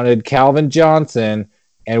wanted Calvin Johnson,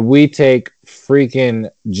 and we take freaking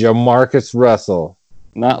Jamarcus Russell.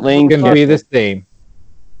 Not Lane Kiffin. It's going to be the same.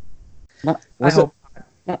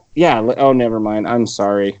 Yeah. Oh, never mind. I'm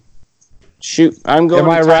sorry. Shoot. I'm going. Am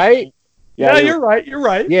I right? Yeah, you're right. You're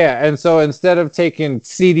right. Yeah, and so instead of taking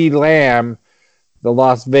CeeDee Lamb, the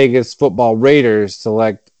Las Vegas Football Raiders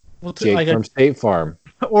select Jake from State Farm.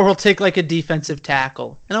 Or we'll take like a defensive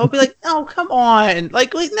tackle. And I'll be like, oh, come on.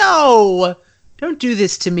 Like, no, don't do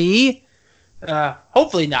this to me.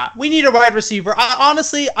 Hopefully not. We need a wide receiver.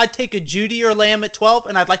 Honestly, I'd take a Judy or Lamb at 12,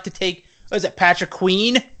 and I'd like to take, Patrick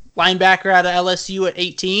Queen, linebacker out of LSU at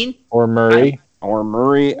 18. Or Murray.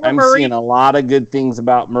 I'm seeing a lot of good things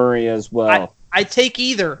about Murray as well. I'd take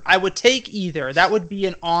either. I would take either. That would be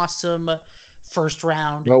an awesome first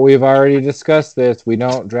round. But we've already discussed this. We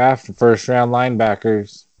don't draft first round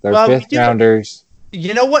linebackers. They're fifth rounders.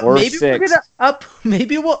 You know what? Or Maybe we we're gonna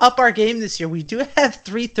maybe we'll up our game this year. We do have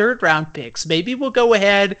 3 third-round picks. Maybe we'll go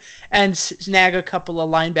ahead and snag a couple of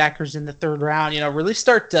linebackers in the third round. Really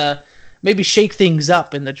start to maybe shake things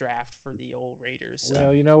up in the draft for the old Raiders. So.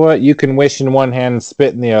 Well, you know what? You can wish in one hand and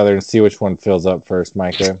spit in the other and see which one fills up first,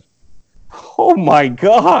 Micah. Oh my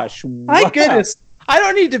gosh! My goodness, I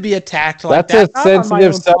don't need to be attacked like that. That's a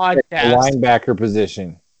sensitive subject, the linebacker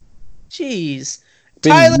position. Jeez. It's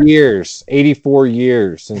been Tyler, years, 84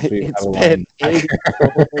 years since we've had a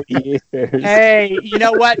linebacker. 84 years. Hey, you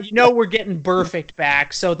know what? We're getting Burfict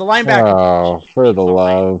back, so the linebacker. Oh, for the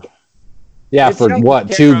love. Yeah, it's for what,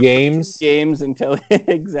 2 games? 2 games until he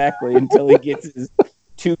gets his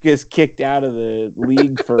Tukas kicked out of the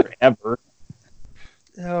league forever.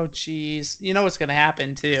 Oh, jeez. You know what's going to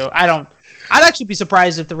happen, too. I'd actually be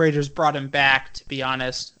surprised if the Raiders brought him back, to be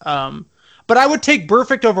honest. But I would take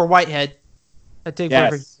Burfict over Whitehead. I'd take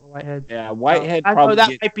Burfict over Whitehead. Yeah, Whitehead I probably know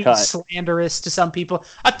that might be slanderous to some people.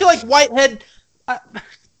 I feel like Whitehead,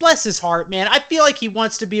 bless his heart, man. I feel like he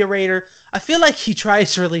wants to be a Raider. I feel like he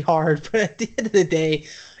tries really hard. But at the end of the day,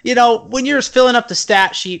 when you're filling up the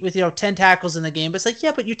stat sheet with 10 tackles in the game, it's like,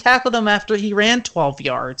 yeah, but you tackled him after he ran 12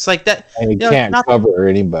 yards, like that. And he can't cover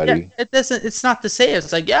anybody. Yeah, it's not the same.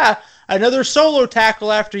 It's like, yeah, another solo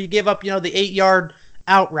tackle after you give up, the 8-yard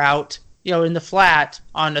out route, in the flat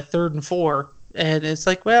on a 3rd and 4, and it's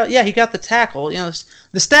like, well, yeah, he got the tackle. The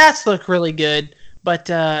stats look really good, but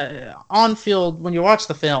on field when you watch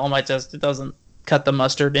the film, it doesn't cut the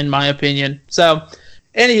mustard, in my opinion. So.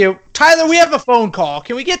 Anywho, Tyler, we have a phone call.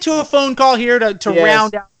 Can we get to a phone call here to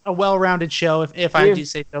round out a well-rounded show, if I do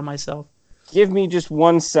say so myself? Give me just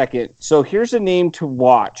 1 second. So here's a name to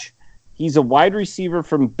watch. He's a wide receiver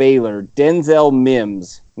from Baylor, Denzel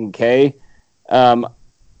Mims. Okay,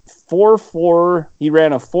 4.4. He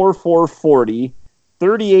ran a 4.4 40,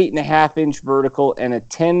 38.5-inch vertical, and a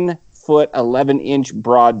 10-foot 11-inch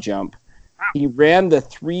broad jump. He ran the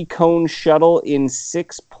 3-cone shuttle in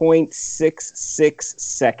 6.66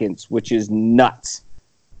 seconds, which is nuts.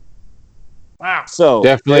 Wow! So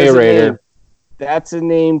definitely a Raider. That's a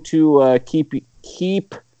name to keep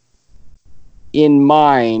in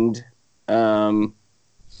mind for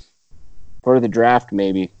the draft.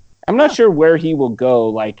 Maybe I'm not sure where he will go.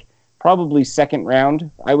 Like probably 2nd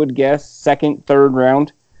round, I would guess. 2nd, 3rd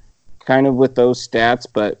round, kind of with those stats.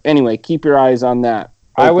 But anyway, keep your eyes on that.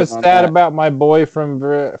 I was sad about my boy from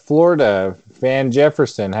Florida, Van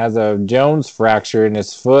Jefferson, has a Jones fracture in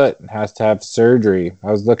his foot and has to have surgery.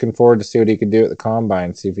 I was looking forward to see what he could do at the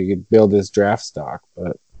combine, see if he could build his draft stock,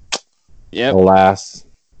 but alas.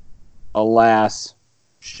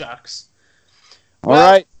 Shucks. All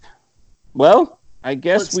right. Well, I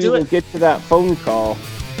guess we will get to that phone call.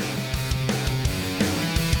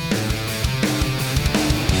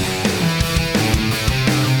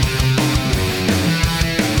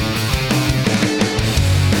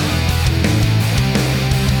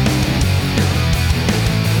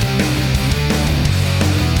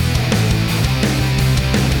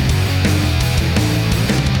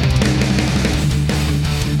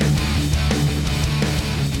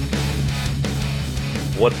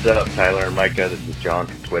 What's up, Tyler and Micah? This is John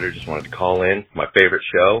from Twitter. Just wanted to call in. My favorite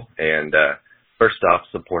show. And first off,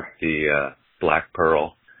 support the Black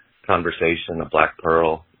Pearl conversation, the Black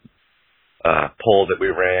Pearl poll that we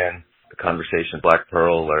ran, the conversation Black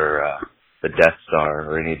Pearl or the Death Star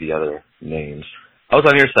or any of the other names. I was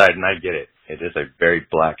on your side, and I get it. It is a very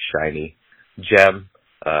black, shiny gem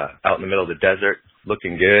out in the middle of the desert,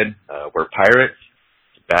 looking good. We're pirates.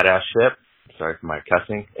 It's a badass ship. Sorry for my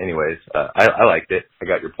cussing. Anyways, I liked it. I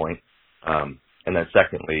got your point. And then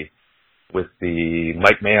secondly, with the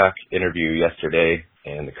Mike Mayock interview yesterday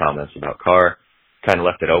and the comments about Carr, kind of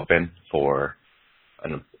left it open for a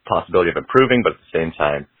possibility of improving, but at the same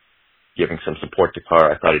time, giving some support to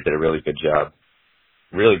Carr. I thought he did a really good job.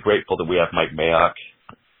 Really grateful that we have Mike Mayock.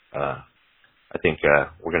 I think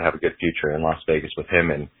we're going to have a good future in Las Vegas with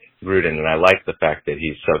him and Gruden, and I like the fact that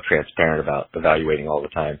he's so transparent about evaluating all the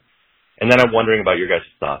time. And then I'm wondering about your guys'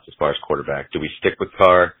 thoughts as far as quarterback. Do we stick with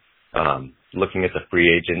Carr? Looking at the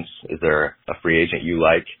free agents, is there a free agent you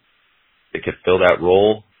like that could fill that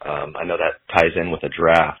role? I know that ties in with a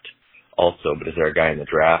draft also, but is there a guy in the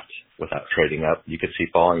draft without trading up you could see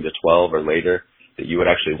falling to 12 or later that you would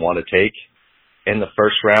actually want to take in the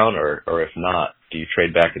first round, or if not, do you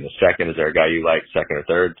trade back in the second? Is there a guy you like second or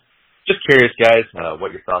third? Just curious, guys,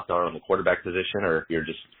 what your thoughts are on the quarterback position, or if you're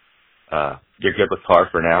just you're good with Carr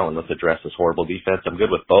for now and let's address this horrible defense. I'm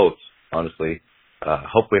good with both, honestly.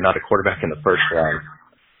 Hopefully not a quarterback in the first round.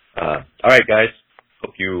 All right, guys.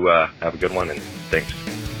 Hope you have a good one, and thanks.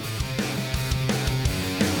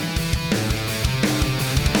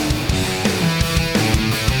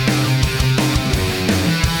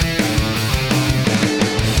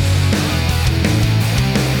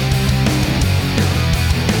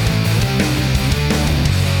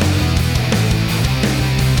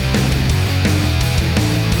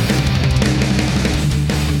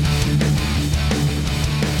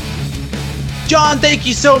 John, thank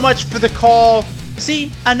you so much for the call. See,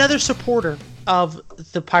 another supporter of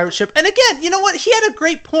the pirate ship. And again, you know what? He had a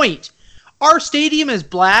great point. Our stadium is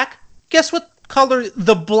black. Guess what color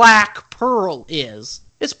the Black Pearl is?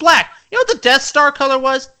 It's black. You know what the Death Star color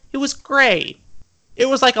was? It was gray. It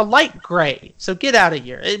was like a light gray. So get out of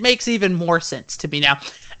here. It makes even more sense to me now.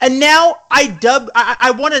 And now I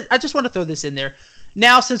just want to throw this in there.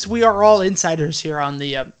 Now, since we are all insiders here on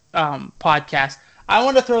the podcast, I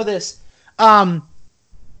want to throw this.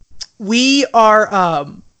 We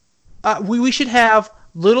should have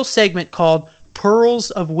little segment called Pearls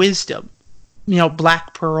of Wisdom. You know,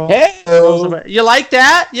 Black Pearl. Hey, you like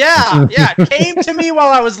that? Yeah. It came to me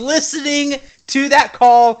while I was listening to that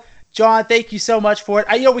call. John, thank you so much for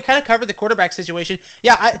it. We kind of covered the quarterback situation.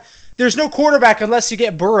 Yeah, there's no quarterback unless you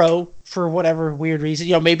get Burrow for whatever weird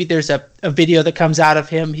reason. Maybe there's a video that comes out of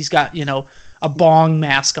him. He's got, a bong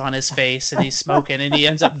mask on his face and he's smoking and he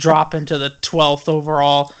ends up dropping to the 12th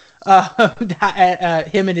overall.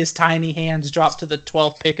 Him and his tiny hands drop to the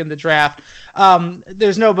 12th pick in the draft.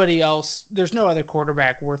 There's nobody else. There's no other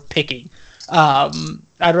quarterback worth picking.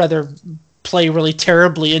 I'd rather play really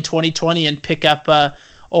terribly in 2020 and pick up,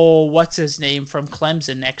 what's his name from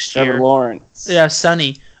Clemson next year? Trevor Lawrence. Yeah,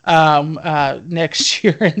 Sonny. Next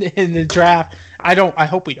year in the draft. I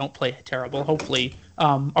hope we don't play terrible. Hopefully,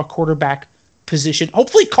 our quarterback position.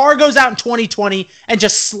 Hopefully, Carr goes out in 2020 and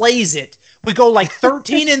just slays it. We go like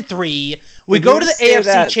 13-3. We go to the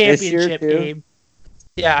AFC Championship game.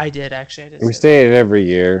 Yeah, I did actually. We say it every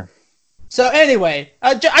year. So anyway,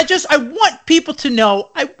 I want people to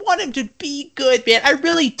know. I want him to be good, man. I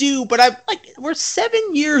really do. But we're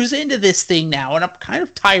 7 years into this thing now, and I'm kind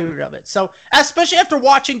of tired of it. So especially after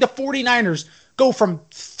watching the 49ers go from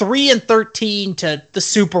 3-13 to the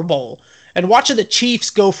Super Bowl, and watching the Chiefs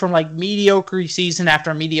go from mediocre season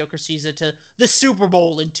after mediocre season to the Super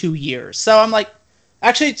Bowl in 2 years. So I'm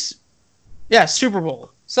Super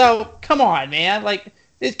Bowl. So come on, man.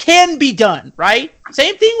 It can be done, right?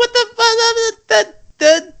 Same thing with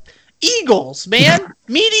the Eagles, man.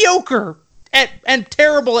 Mediocre and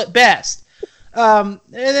terrible at best. And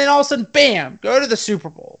then all of a sudden, bam, go to the Super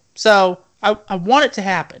Bowl. So I want it to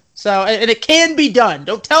happen. So, and it can be done.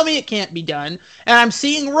 Don't tell me it can't be done. And I'm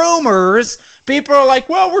seeing rumors. People are like,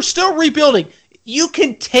 well, we're still rebuilding. You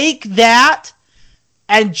can take that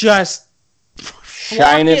and just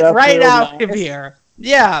shine it right out of here.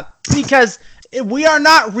 Yeah, because we are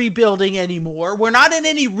not rebuilding anymore. We're not in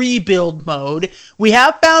any rebuild mode. We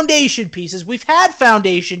have foundation pieces. We've had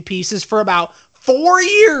foundation pieces for about 4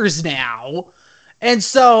 years now. And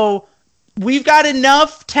so we've got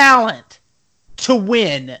enough talent to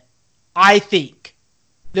win, I think.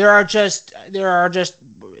 There are just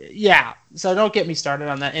so don't get me started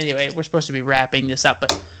on that. Anyway, we're supposed to be wrapping this up,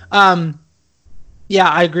 but yeah,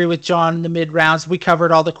 I agree with John in the mid rounds. We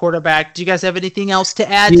covered all the quarterback. Do you guys have anything else to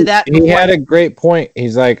add to that? He had a great point.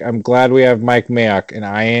 He's like, I'm glad we have Mike Mayock, and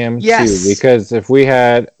I am too, because if we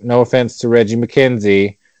had, no offense to Reggie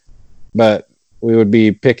McKenzie, but we would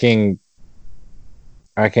be picking,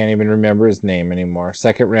 I can't even remember his name anymore.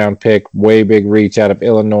 Second round pick, way big reach out of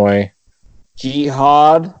Illinois.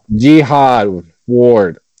 Jihad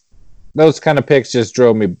Ward. Those kind of picks just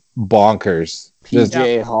drove me bonkers.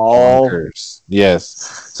 PJ Hall. Bonkers. Yes.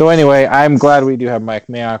 So anyway, I'm glad we do have Mike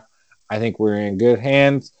Mayock. I think we're in good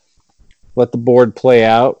hands. Let the board play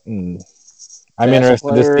out, and I'm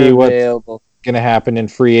interested to see what's going to happen in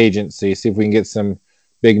free agency. See if we can get some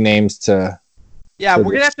big names to. Yeah,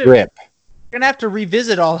 we're gonna have to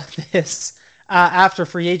revisit all of this after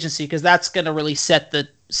free agency because that's gonna really set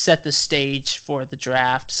the stage for the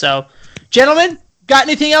draft. So, gentlemen, got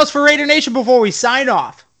anything else for Raider Nation before we sign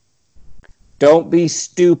off? Don't be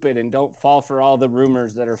stupid and don't fall for all the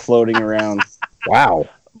rumors that are floating around. Wow.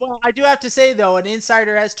 Well, I do have to say though, an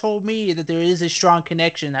insider has told me that there is a strong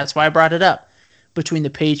connection. That's why I brought it up between the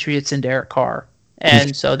Patriots and Derek Carr,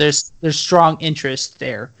 and so there's strong interest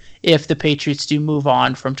there if the Patriots do move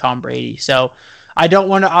on from Tom Brady. So I don't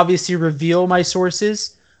want to obviously reveal my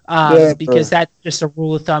sources because that's just a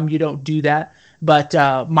rule of thumb. You don't do that. But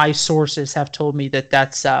my sources have told me that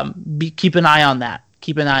that's keep an eye on that.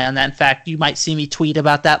 Keep an eye on that. In fact, you might see me tweet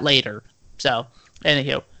about that later. So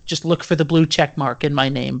anywho, just look for the blue check mark in my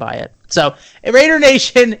name by it. So Raider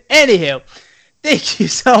Nation, anywho, thank you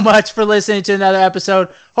so much for listening to another episode.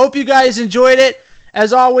 Hope you guys enjoyed it.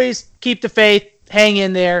 As always, keep the faith. Hang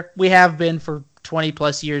in there. We have been for 20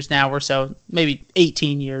 plus years now or so, maybe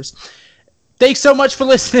 18 years. Thanks so much for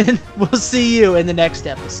listening. We'll see you in the next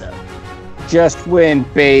episode. Just win,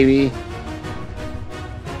 baby.